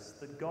Exodus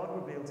that God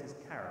reveals his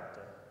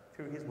character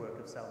through his work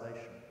of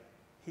salvation.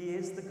 He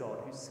is the God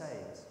who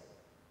saves.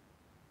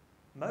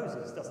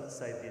 Moses doesn't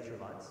save the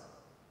Israelites.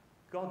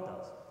 God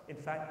does. In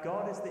fact,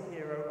 God is the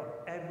hero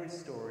of every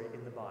story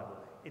in the Bible.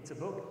 It's a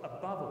book,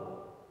 above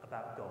all,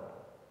 about God.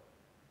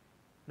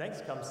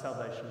 Next comes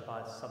salvation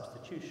by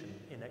substitution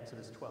in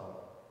Exodus 12.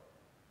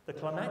 The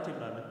climactic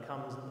moment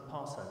comes at the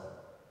Passover.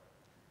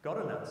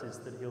 God announces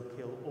that he'll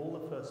kill all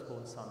the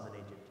firstborn sons in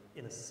Egypt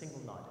in a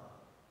single night.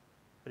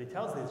 But he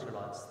tells the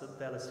Israelites that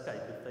they'll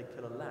escape if they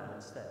kill a lamb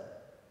instead.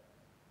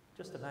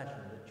 Just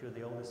imagine that you're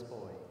the oldest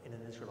boy in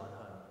an Israelite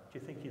home. Do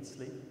you think you'd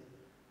sleep?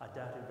 I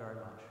doubt it very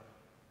much.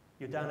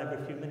 You're down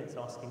every few minutes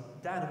asking,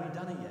 Dad, have you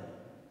done it yet?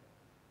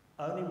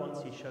 Only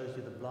once he shows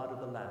you the blood of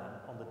the lamb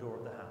on the door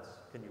of the house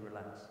can you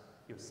relax.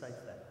 You're safe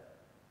there.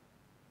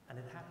 And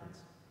it happens,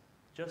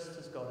 just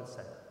as God had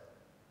said.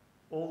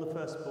 All the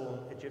firstborn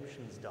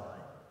Egyptians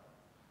die,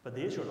 but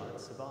the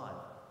Israelites survive.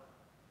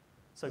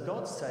 So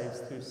God saves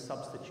through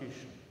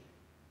substitution.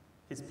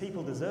 His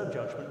people deserve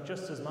judgment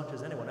just as much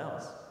as anyone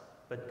else,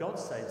 but God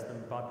saves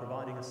them by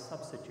providing a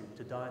substitute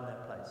to die in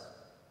their place,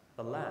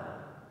 the lamb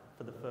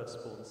for the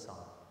firstborn son.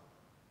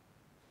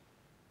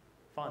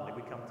 Finally,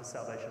 we come to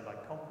salvation by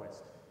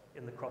conquest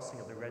in the crossing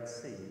of the Red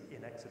Sea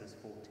in Exodus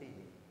 14.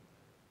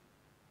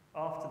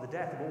 After the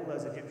death of all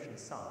those Egyptian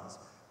sons,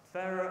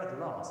 Pharaoh at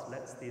last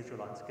lets the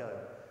Israelites go.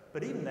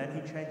 But even then,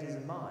 he changes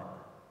his mind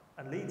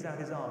and leads out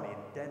his army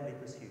in deadly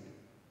pursuit.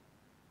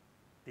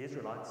 The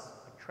Israelites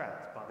are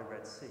trapped by the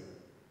Red Sea,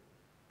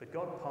 but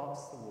God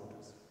parts the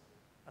waters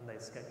and they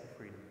escape to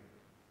freedom.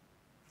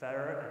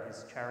 Pharaoh and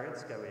his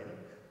chariots go in,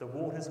 the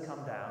waters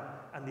come down,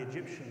 and the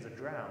Egyptians are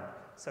drowned.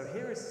 So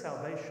here is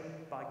salvation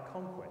by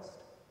conquest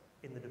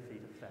in the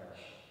defeat of Pharaoh.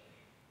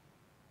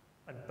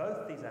 And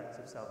both these acts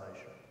of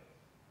salvation,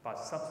 by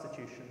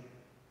substitution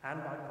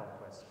and by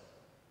conquest,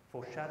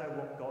 foreshadow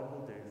what God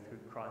will do through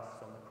Christ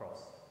on the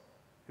cross,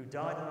 who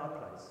died in our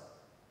place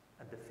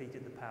and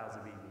defeated the powers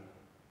of evil.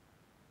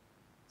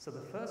 So the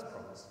first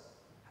promise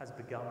has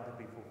begun to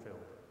be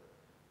fulfilled.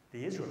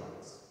 The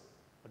Israelites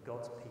are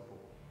God's people.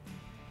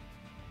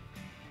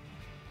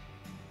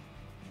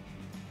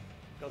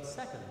 God's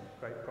second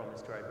great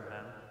promise to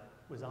Abraham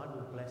was, I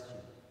will bless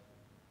you.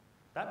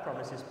 That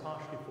promise is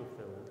partially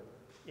fulfilled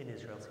in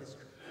Israel's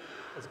history,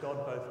 as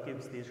God both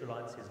gives the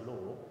Israelites his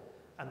law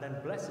and then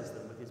blesses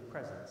them with his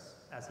presence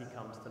as he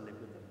comes to live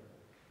with them.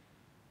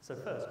 So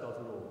first, God's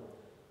law,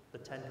 the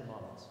Ten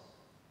Commandments.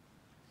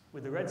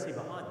 With the Red Sea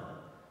behind them,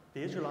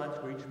 the Israelites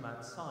reach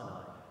Mount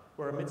Sinai,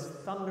 where amidst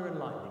thunder and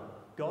lightning,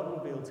 God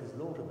reveals his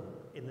law to them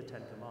in the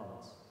Ten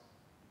Commandments.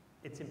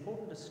 It's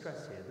important to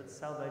stress here that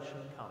salvation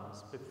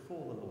comes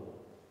before the law.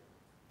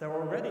 They're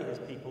already his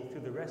people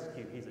through the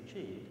rescue he's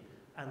achieved,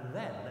 and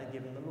then they're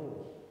given the law.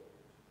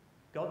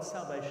 God's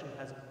salvation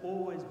has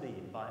always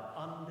been by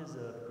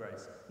undeserved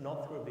grace,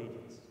 not through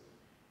obedience.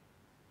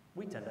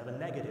 We tend to have a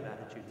negative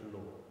attitude to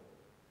law,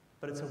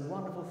 but it's a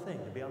wonderful thing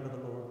to be under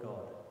the law of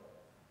God.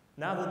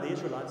 Now that the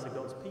Israelites are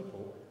God's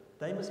people,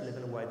 they must live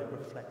in a way that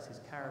reflects his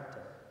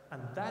character,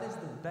 and that is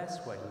the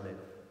best way to live.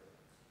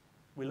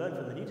 We learn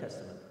from the New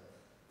Testament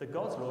that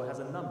God's law has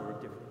a number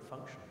of different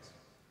functions.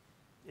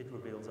 It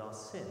reveals our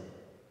sin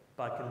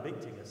by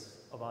convicting us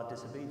of our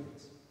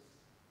disobedience.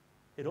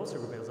 It also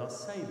reveals our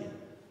Saviour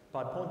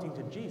by pointing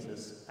to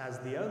Jesus as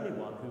the only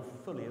one who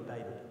fully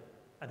obeyed it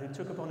and who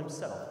took upon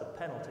himself the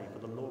penalty for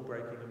the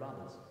law-breaking of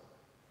others.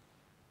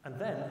 And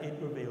then it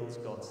reveals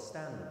God's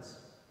standards,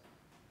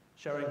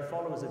 showing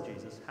followers of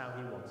Jesus how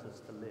he wants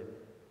us to live.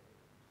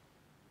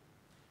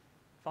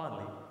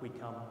 Finally, we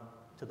come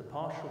to the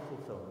partial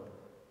fulfillment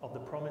of the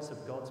promise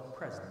of God's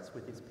presence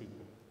with his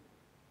people.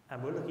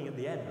 And we're looking at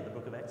the end of the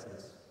book of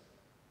Exodus.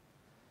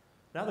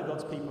 Now that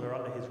God's people are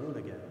under his rule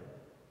again,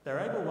 they're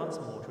able once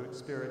more to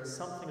experience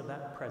something of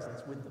that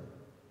presence with them.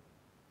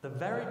 The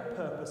very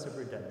purpose of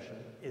redemption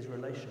is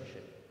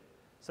relationship.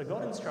 So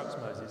God instructs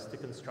Moses to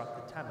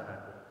construct the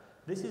tabernacle.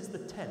 This is the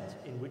tent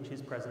in which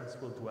his presence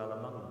will dwell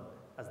among them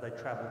as they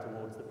travel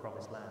towards the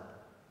promised land.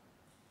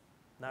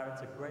 Now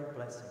it's a great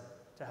blessing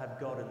to have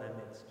God in their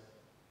midst,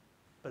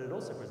 but it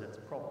also presents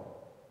a problem.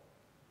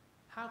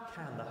 How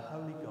can the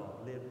holy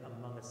God live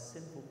among a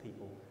sinful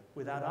people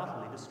without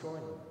utterly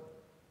destroying them?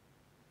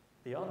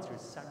 The answer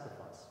is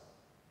sacrifice.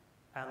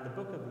 And the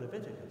book of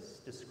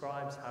Leviticus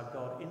describes how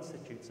God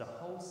institutes a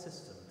whole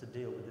system to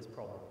deal with this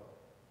problem.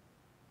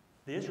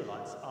 The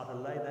Israelites are to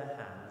lay their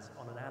hands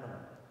on an animal,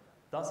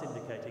 thus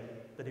indicating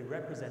that it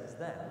represents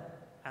them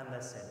and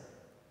their sin.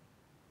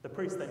 The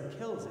priest then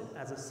kills it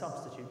as a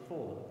substitute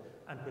for them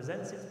and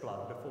presents its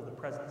blood before the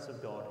presence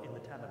of God in the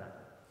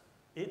tabernacle.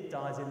 It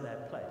dies in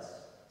their place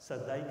so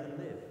they can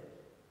live.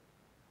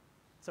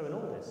 So in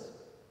all this,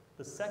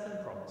 the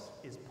second promise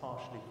is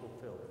partially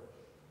fulfilled.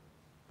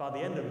 By the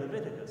end of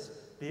Leviticus,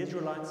 the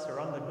Israelites are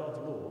under God's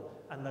law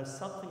and know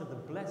something of the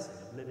blessing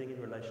of living in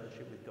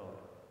relationship with God,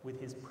 with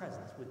his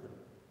presence with them.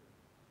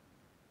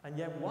 And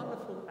yet,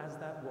 wonderful as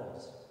that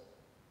was,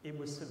 it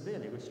was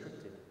severely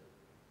restricted.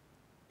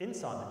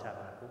 Inside the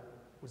tabernacle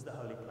was the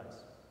holy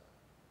place.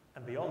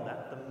 And beyond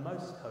that, the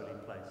most holy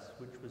place,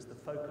 which was the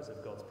focus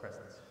of God's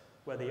presence,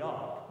 where the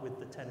ark with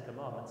the 10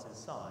 Commandments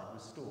inside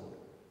was stored.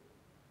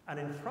 And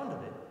in front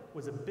of it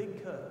was a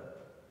big curtain,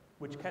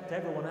 which kept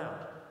everyone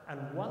out. And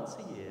once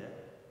a year,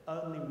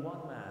 only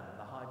one man,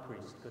 the high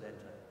priest, could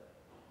enter.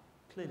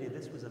 Clearly,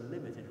 this was a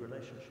limited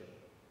relationship,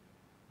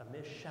 a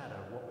mere shadow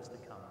of what was to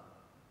come.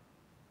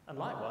 And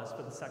likewise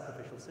for the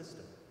sacrificial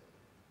system.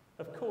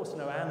 Of course,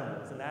 no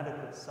animal is an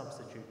adequate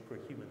substitute for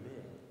a human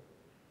being.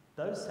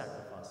 Those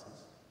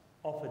sacrifices,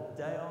 offered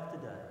day after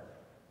day,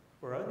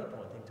 were only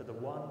pointing to the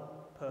one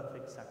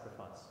perfect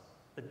sacrifice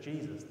that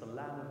Jesus, the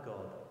Lamb of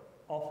God,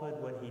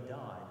 offered when he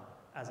died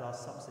as our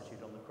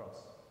substitute on the cross.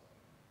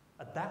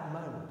 At that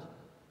moment,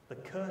 the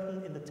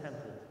curtain in the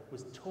temple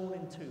was torn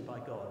in two by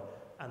God,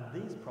 and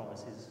these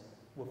promises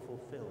were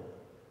fulfilled.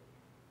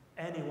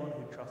 Anyone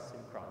who trusts in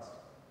Christ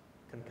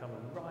can come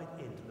right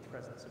into the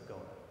presence of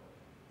God.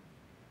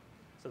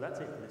 So that's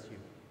it for this year.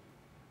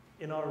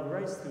 In our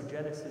race through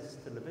Genesis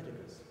to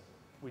Leviticus,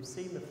 we've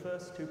seen the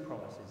first two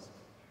promises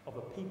of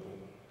a people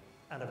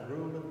and of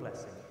rule and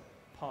blessing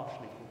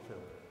partially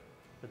fulfilled.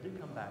 But do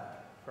come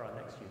back for our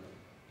next unit,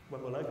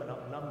 when we'll open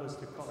up Numbers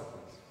to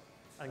Chronicles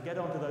and get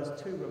on to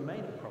those two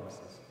remaining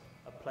promises,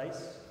 a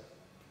place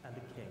and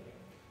a king,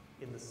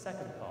 in the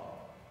second part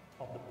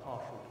of the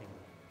partial kingdom.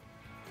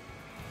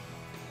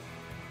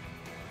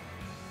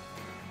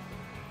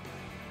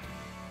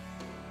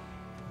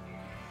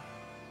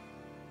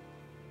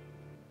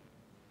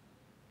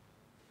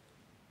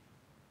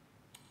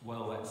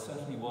 Well, that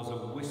certainly was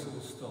a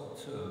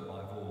whistle-stop tour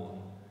by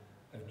Vaughan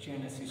of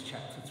Genesis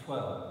chapter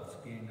 12 to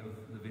the end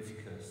of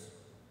Leviticus.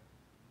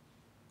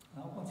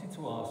 And I wanted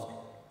to ask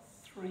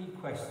three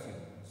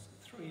questions,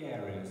 three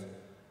areas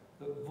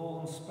that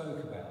Vaughan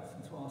spoke about,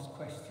 and to ask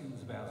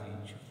questions about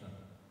each of them.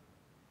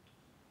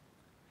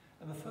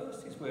 And the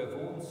first is where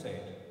Vaughan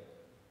said,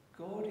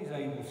 God is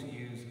able to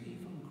use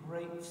even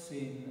great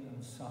sin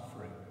and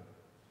suffering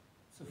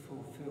to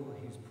fulfill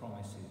his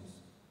promises.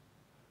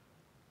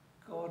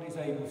 God is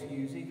able to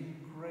use even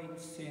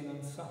great sin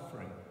and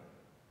suffering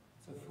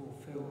to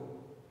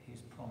fulfill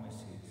his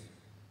promises.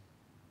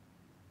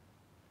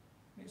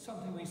 It's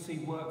something we see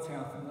worked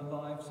out in the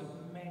lives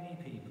of many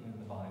people in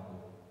the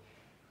Bible.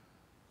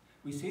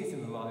 We see it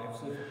in the lives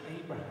of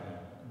Abraham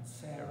and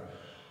Sarah,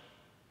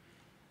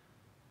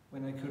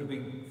 when they could have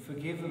been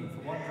forgiven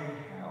for wondering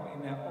how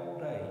in their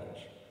old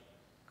age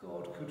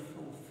God could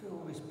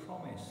fulfill this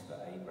promise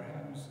that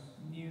Abraham's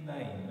new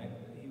name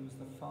meant that he was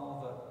the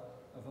father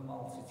of a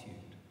multitude.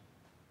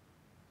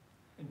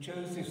 And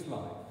Joseph's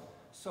life,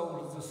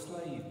 sold as a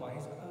slave by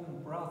his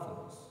own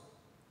brothers,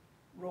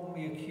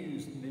 wrongly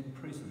accused and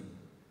imprisoned,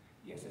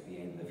 yet at the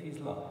end of his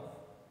life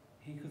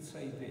he could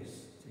say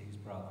this to his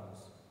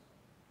brothers.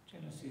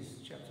 Genesis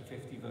chapter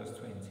 50 verse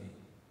 20.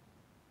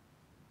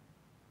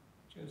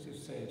 Joseph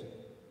said,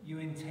 "You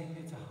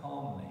intended to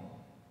harm me,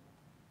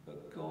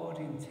 but God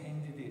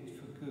intended it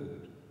for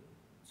good,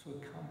 to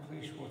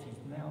accomplish what is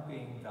now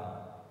being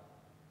done,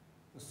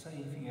 the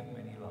saving of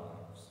many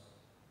lives."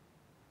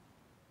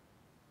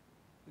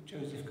 That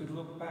Joseph could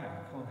look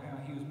back on how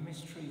he was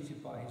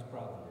mistreated by his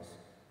brothers,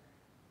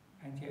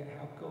 and yet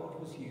how God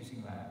was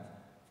using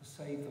that to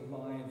save the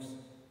lives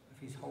of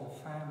his whole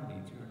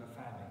family during a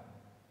famine.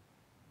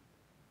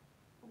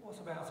 But what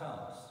about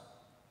us?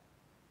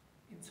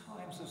 In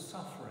times of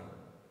suffering,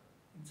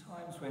 in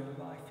times when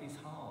life is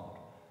hard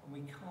and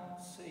we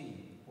can't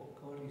see what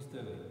God is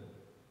doing,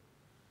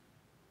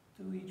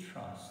 do we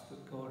trust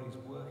that God is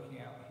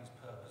working out his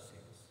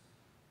purposes?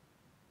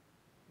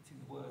 It's in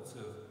the words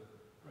of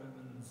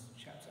Romans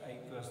chapter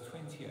 8 verse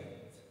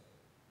 28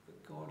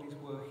 that God is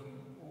working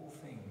all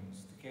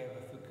things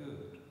together for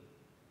good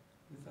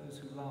with those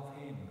who love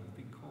him, who have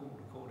been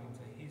called according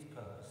to his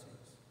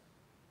purposes.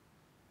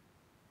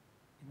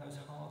 In those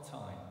hard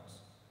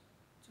times,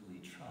 do we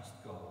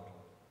trust God?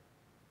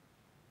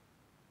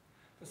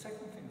 The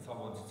second thing that I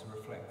wanted to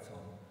reflect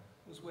on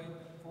was when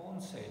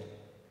Vaughan said,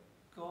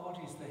 God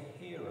is the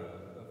hero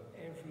of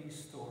every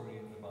story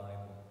in the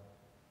Bible.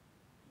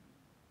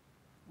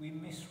 We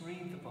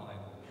misread the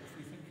Bible if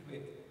we think of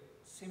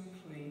it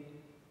simply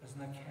as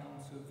an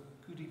account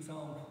of good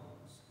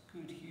examples,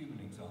 good human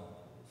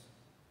examples.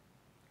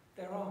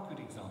 There are good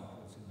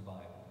examples in the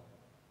Bible,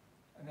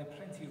 and there are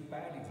plenty of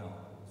bad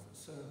examples that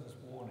serve as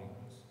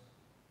warnings.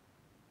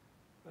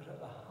 But at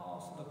the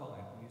heart of the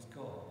Bible is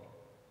God.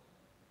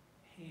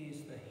 He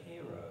is the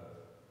hero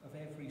of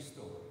every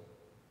story.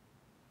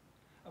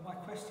 And my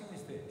question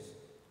is this: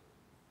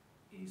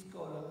 is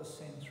God at the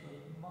centre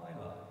of my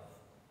life?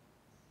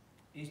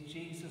 Is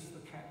Jesus the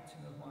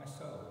captain of my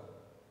soul,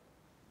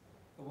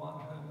 the one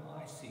whom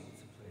I seek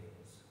to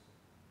please?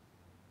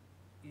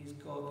 Is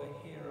God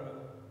the hero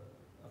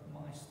of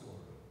my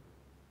story?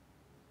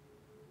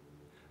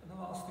 And the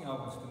last thing I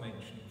wanted to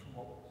mention from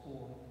what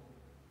Paul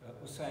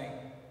was saying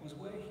was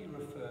where he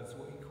referred to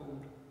what he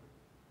called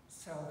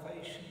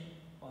salvation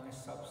by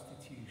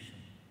substitution.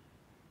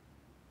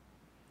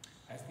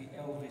 As the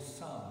eldest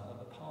son at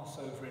the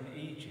Passover in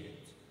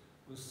Egypt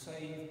was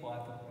saved by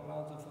the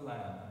blood of the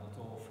lamb on the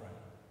doorframe,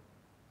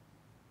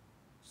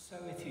 so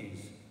it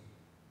is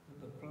that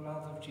the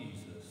blood of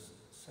Jesus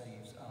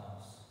saves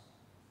us.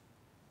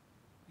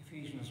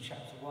 Ephesians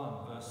chapter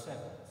 1 verse 7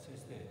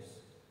 says this: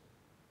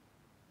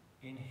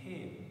 in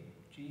him,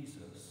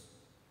 Jesus,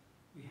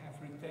 we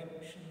have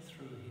redemption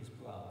through his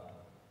blood,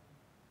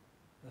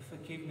 the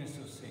forgiveness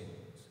of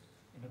sins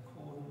in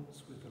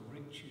accordance with the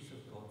riches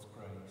of God's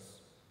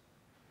grace.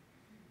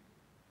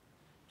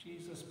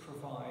 Jesus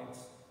provides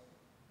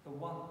the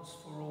once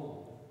for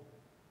all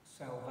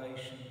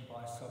salvation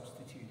by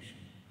substitution.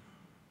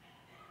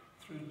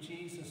 Through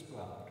Jesus'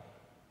 blood,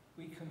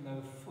 we can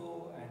know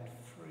full and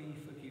free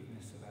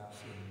forgiveness of our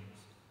sins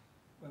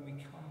when we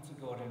come to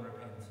God in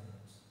repentance.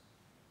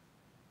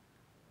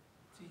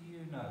 Do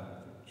you know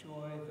the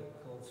joy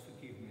that God's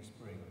forgiveness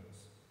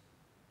brings?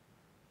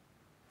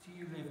 Do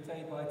you live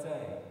day by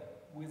day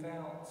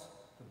without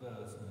the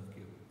burden of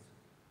guilt?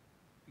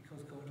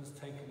 Because God has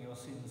taken your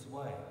sins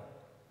away,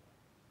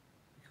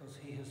 because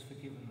he has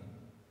forgiven them.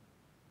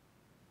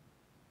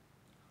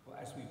 Well,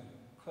 as we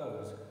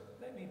close,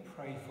 let me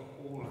pray for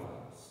all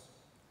of us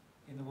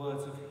in the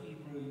words of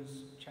Hebrews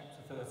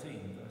chapter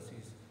 13,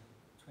 verses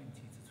 20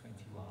 to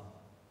 21.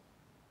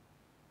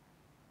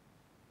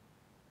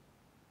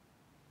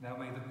 Now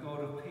may the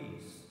God of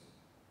peace,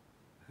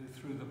 who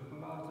through the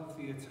blood of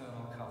the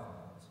eternal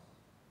covenant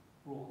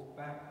brought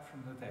back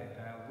from the dead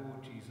our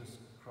Lord Jesus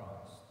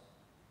Christ,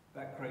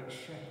 that great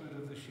shepherd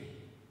of the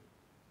sheep,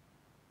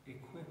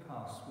 equip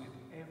us with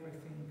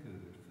everything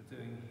good for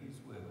doing his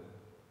will.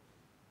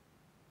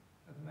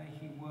 And may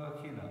he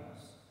work in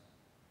us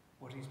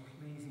what is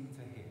pleasing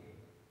to him.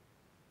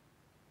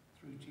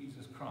 Through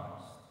Jesus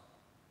Christ,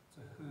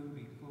 to whom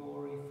be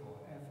glory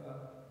forever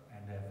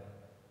and ever.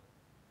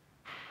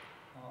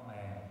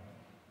 Amen.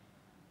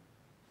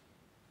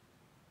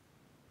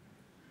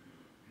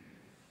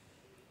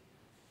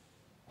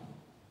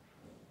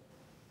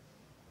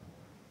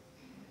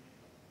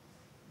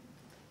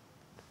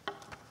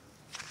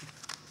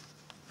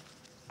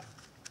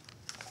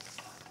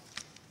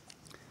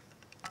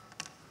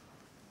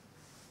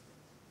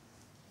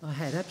 I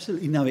had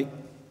absolutely no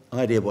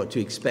idea what to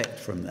expect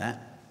from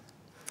that.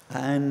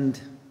 And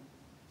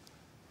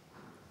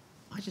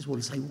I just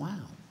want to say,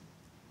 wow.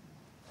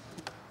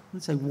 I want to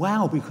say,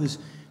 wow, because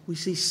we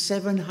see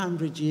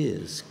 700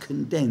 years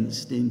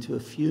condensed into a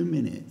few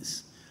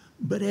minutes,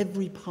 but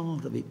every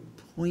part of it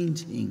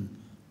pointing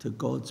to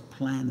God's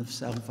plan of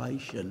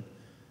salvation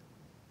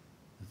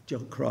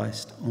of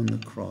Christ on the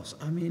cross.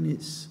 I mean,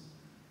 it's...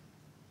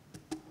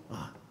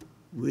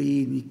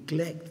 we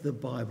neglect the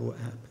Bible at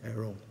our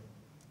peril.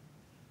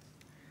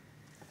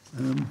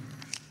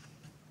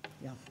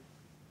 Yeah.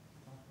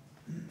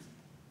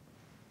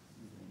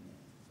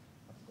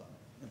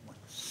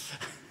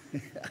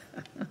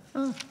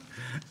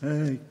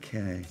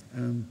 Okay.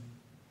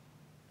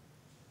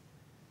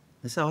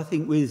 So I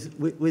think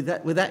with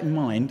that in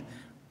mind,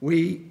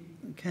 we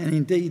can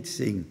indeed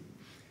sing.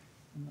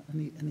 I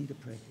need a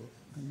prayer book.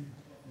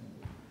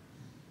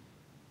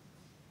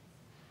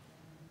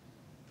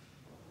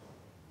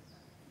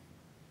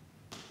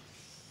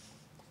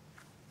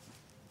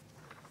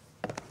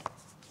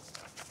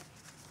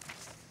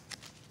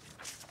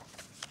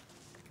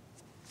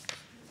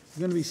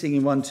 We're going to be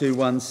singing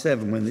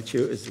 1217 when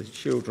as the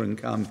children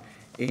come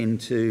in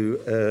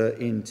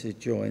to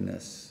join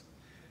us.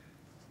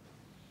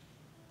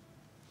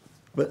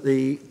 But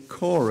the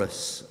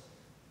chorus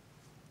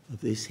of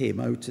this hymn,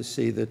 "Oh, to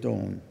see the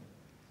dawn,"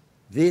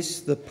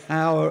 this the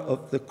power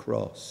of the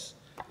cross.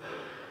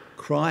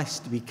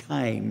 Christ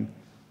became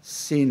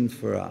sin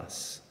for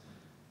us,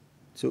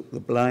 took the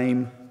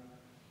blame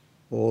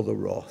or the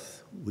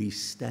wrath. We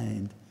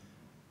stand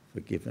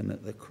forgiven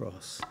at the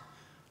cross.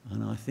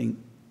 And I think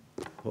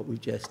what we've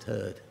just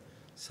heard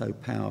so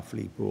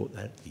powerfully brought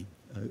that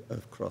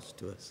across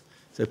to us.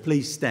 So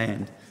please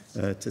stand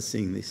to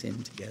sing this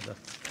hymn together.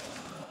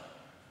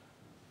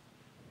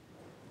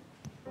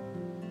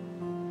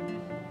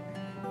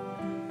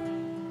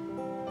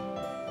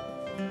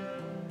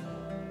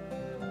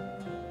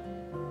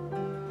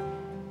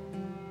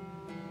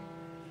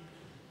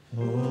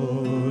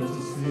 Oh,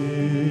 to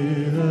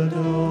see the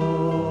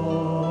dawn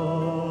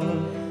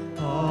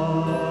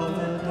of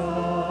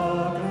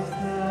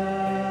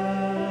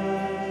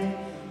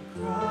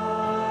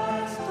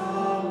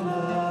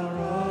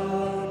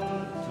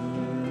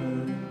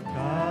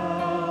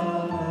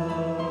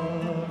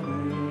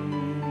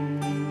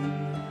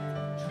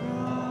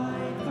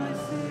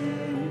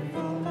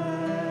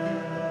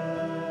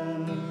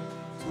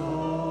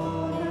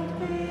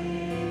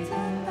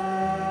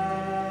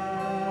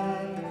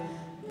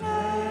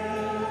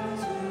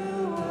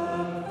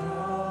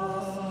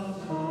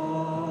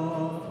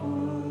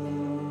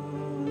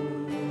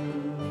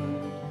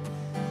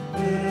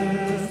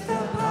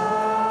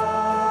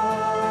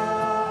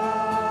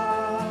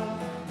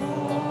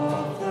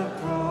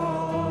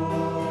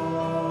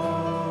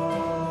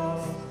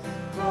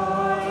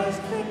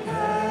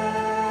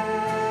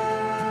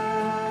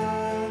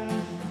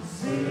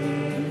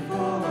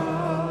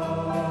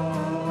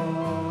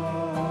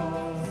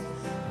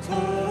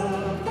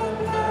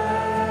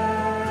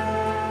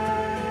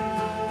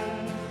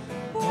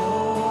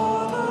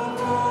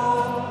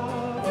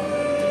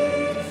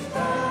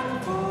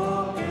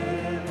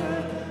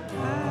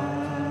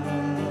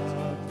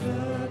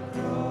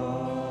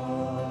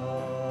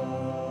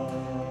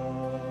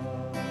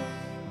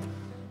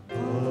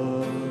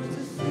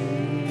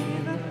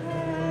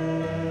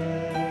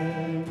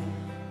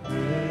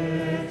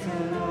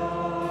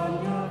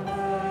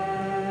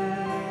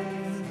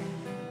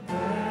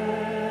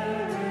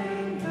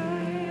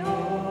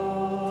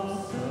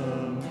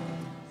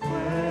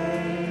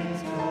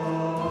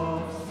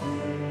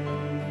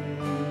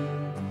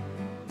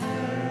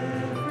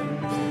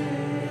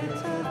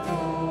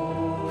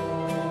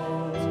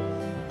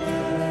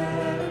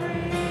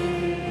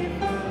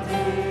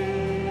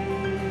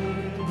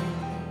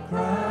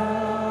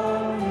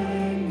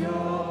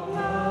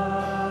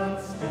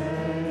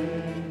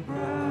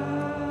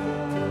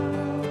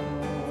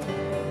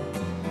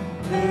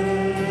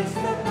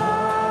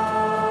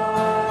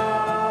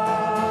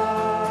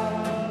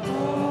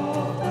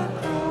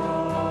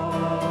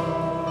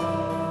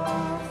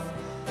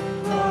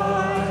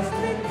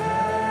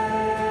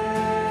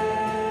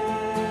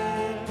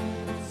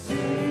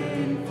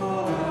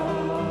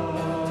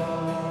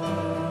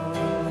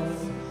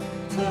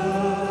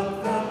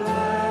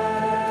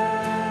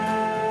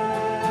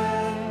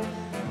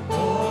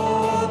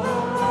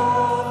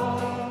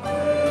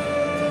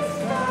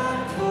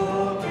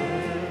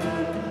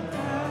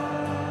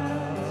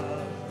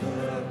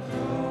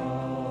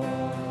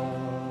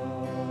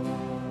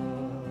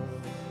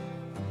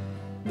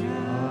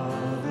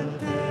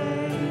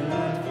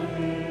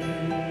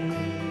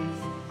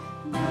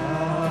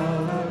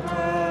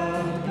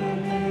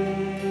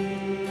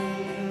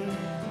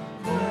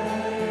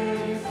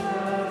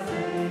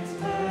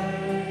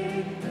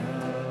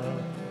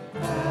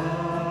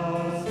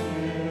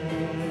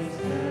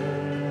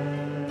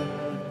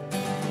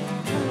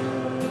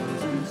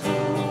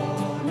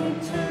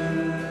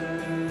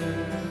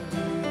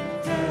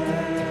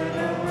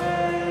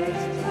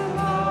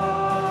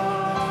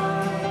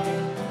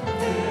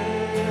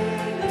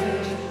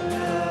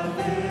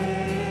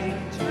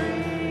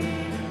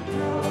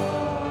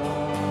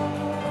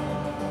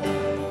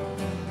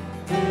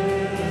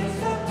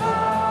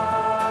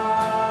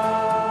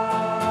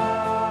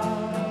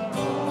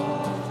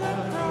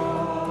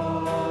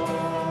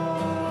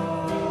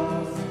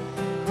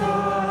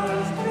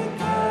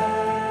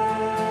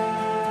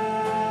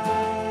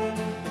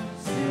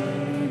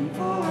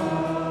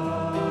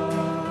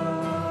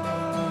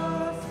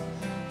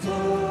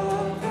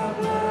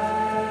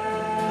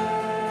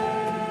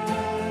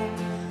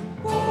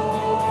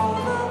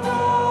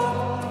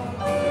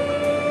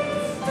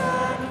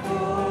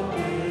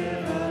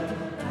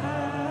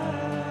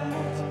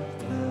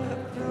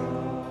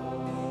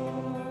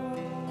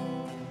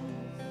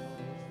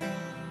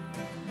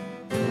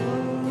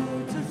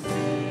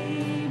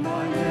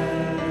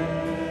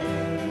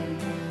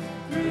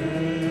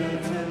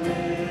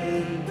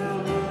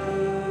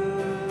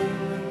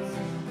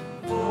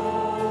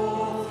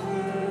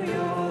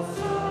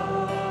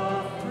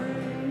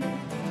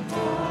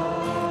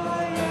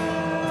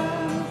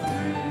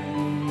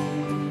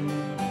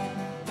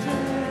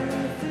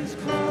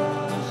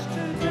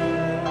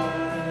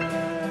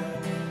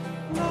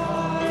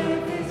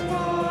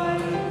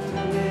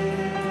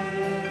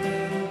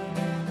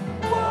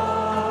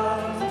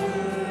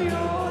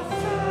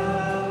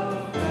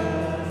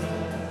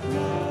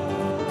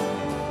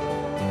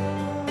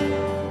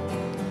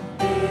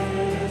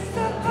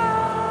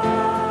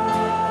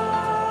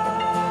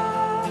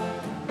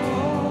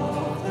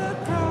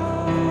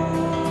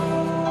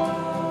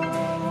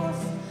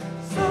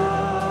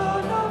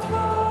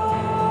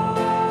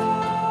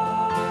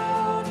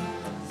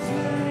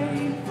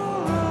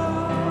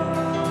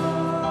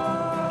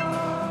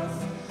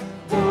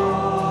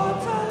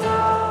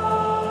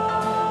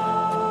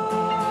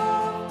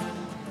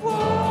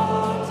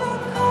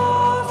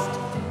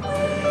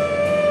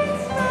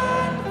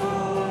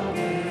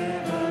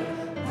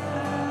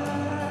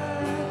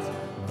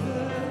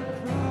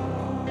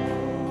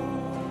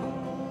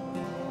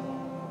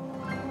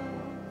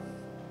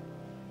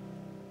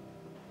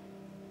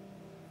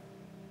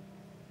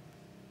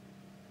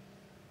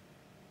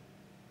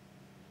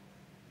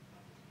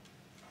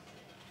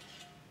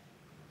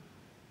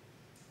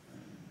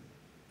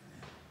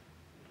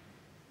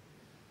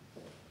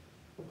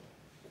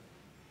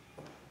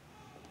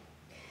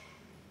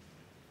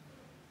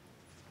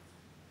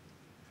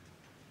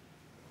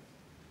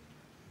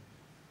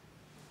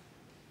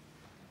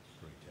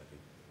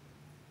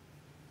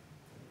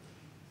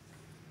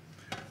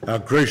Our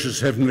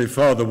gracious Heavenly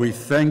Father, we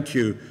thank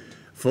you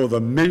for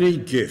the many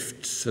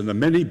gifts and the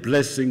many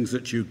blessings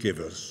that you give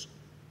us.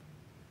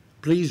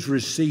 Please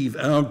receive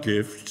our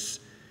gifts,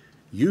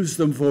 use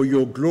them for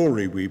your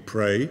glory, we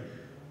pray,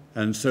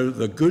 and so that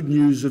the good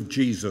news of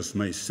Jesus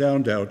may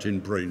sound out in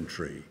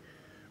Braintree.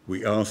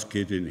 We ask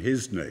it in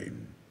his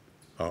name.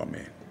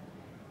 Amen.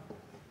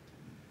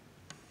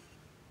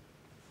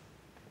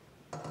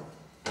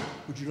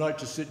 Would you like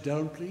to sit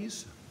down,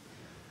 please?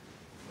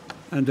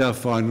 And our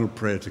final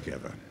prayer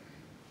together.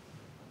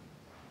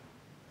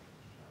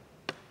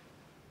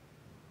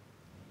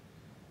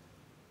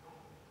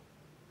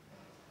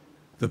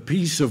 The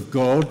peace of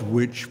God,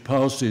 which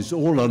passes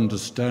all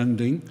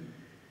understanding,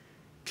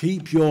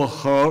 keep your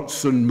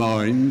hearts and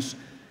minds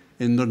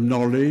in the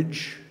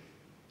knowledge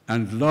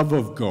and love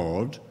of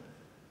God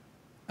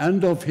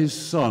and of his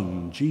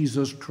Son,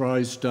 Jesus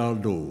Christ our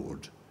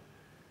Lord.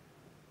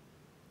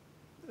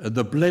 And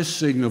the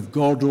blessing of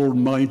God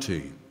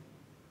Almighty,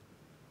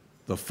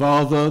 the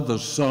Father, the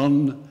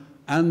Son,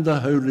 and the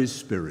Holy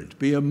Spirit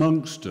be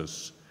amongst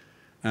us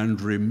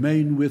and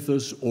remain with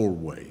us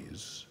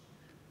always.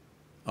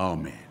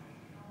 Amen.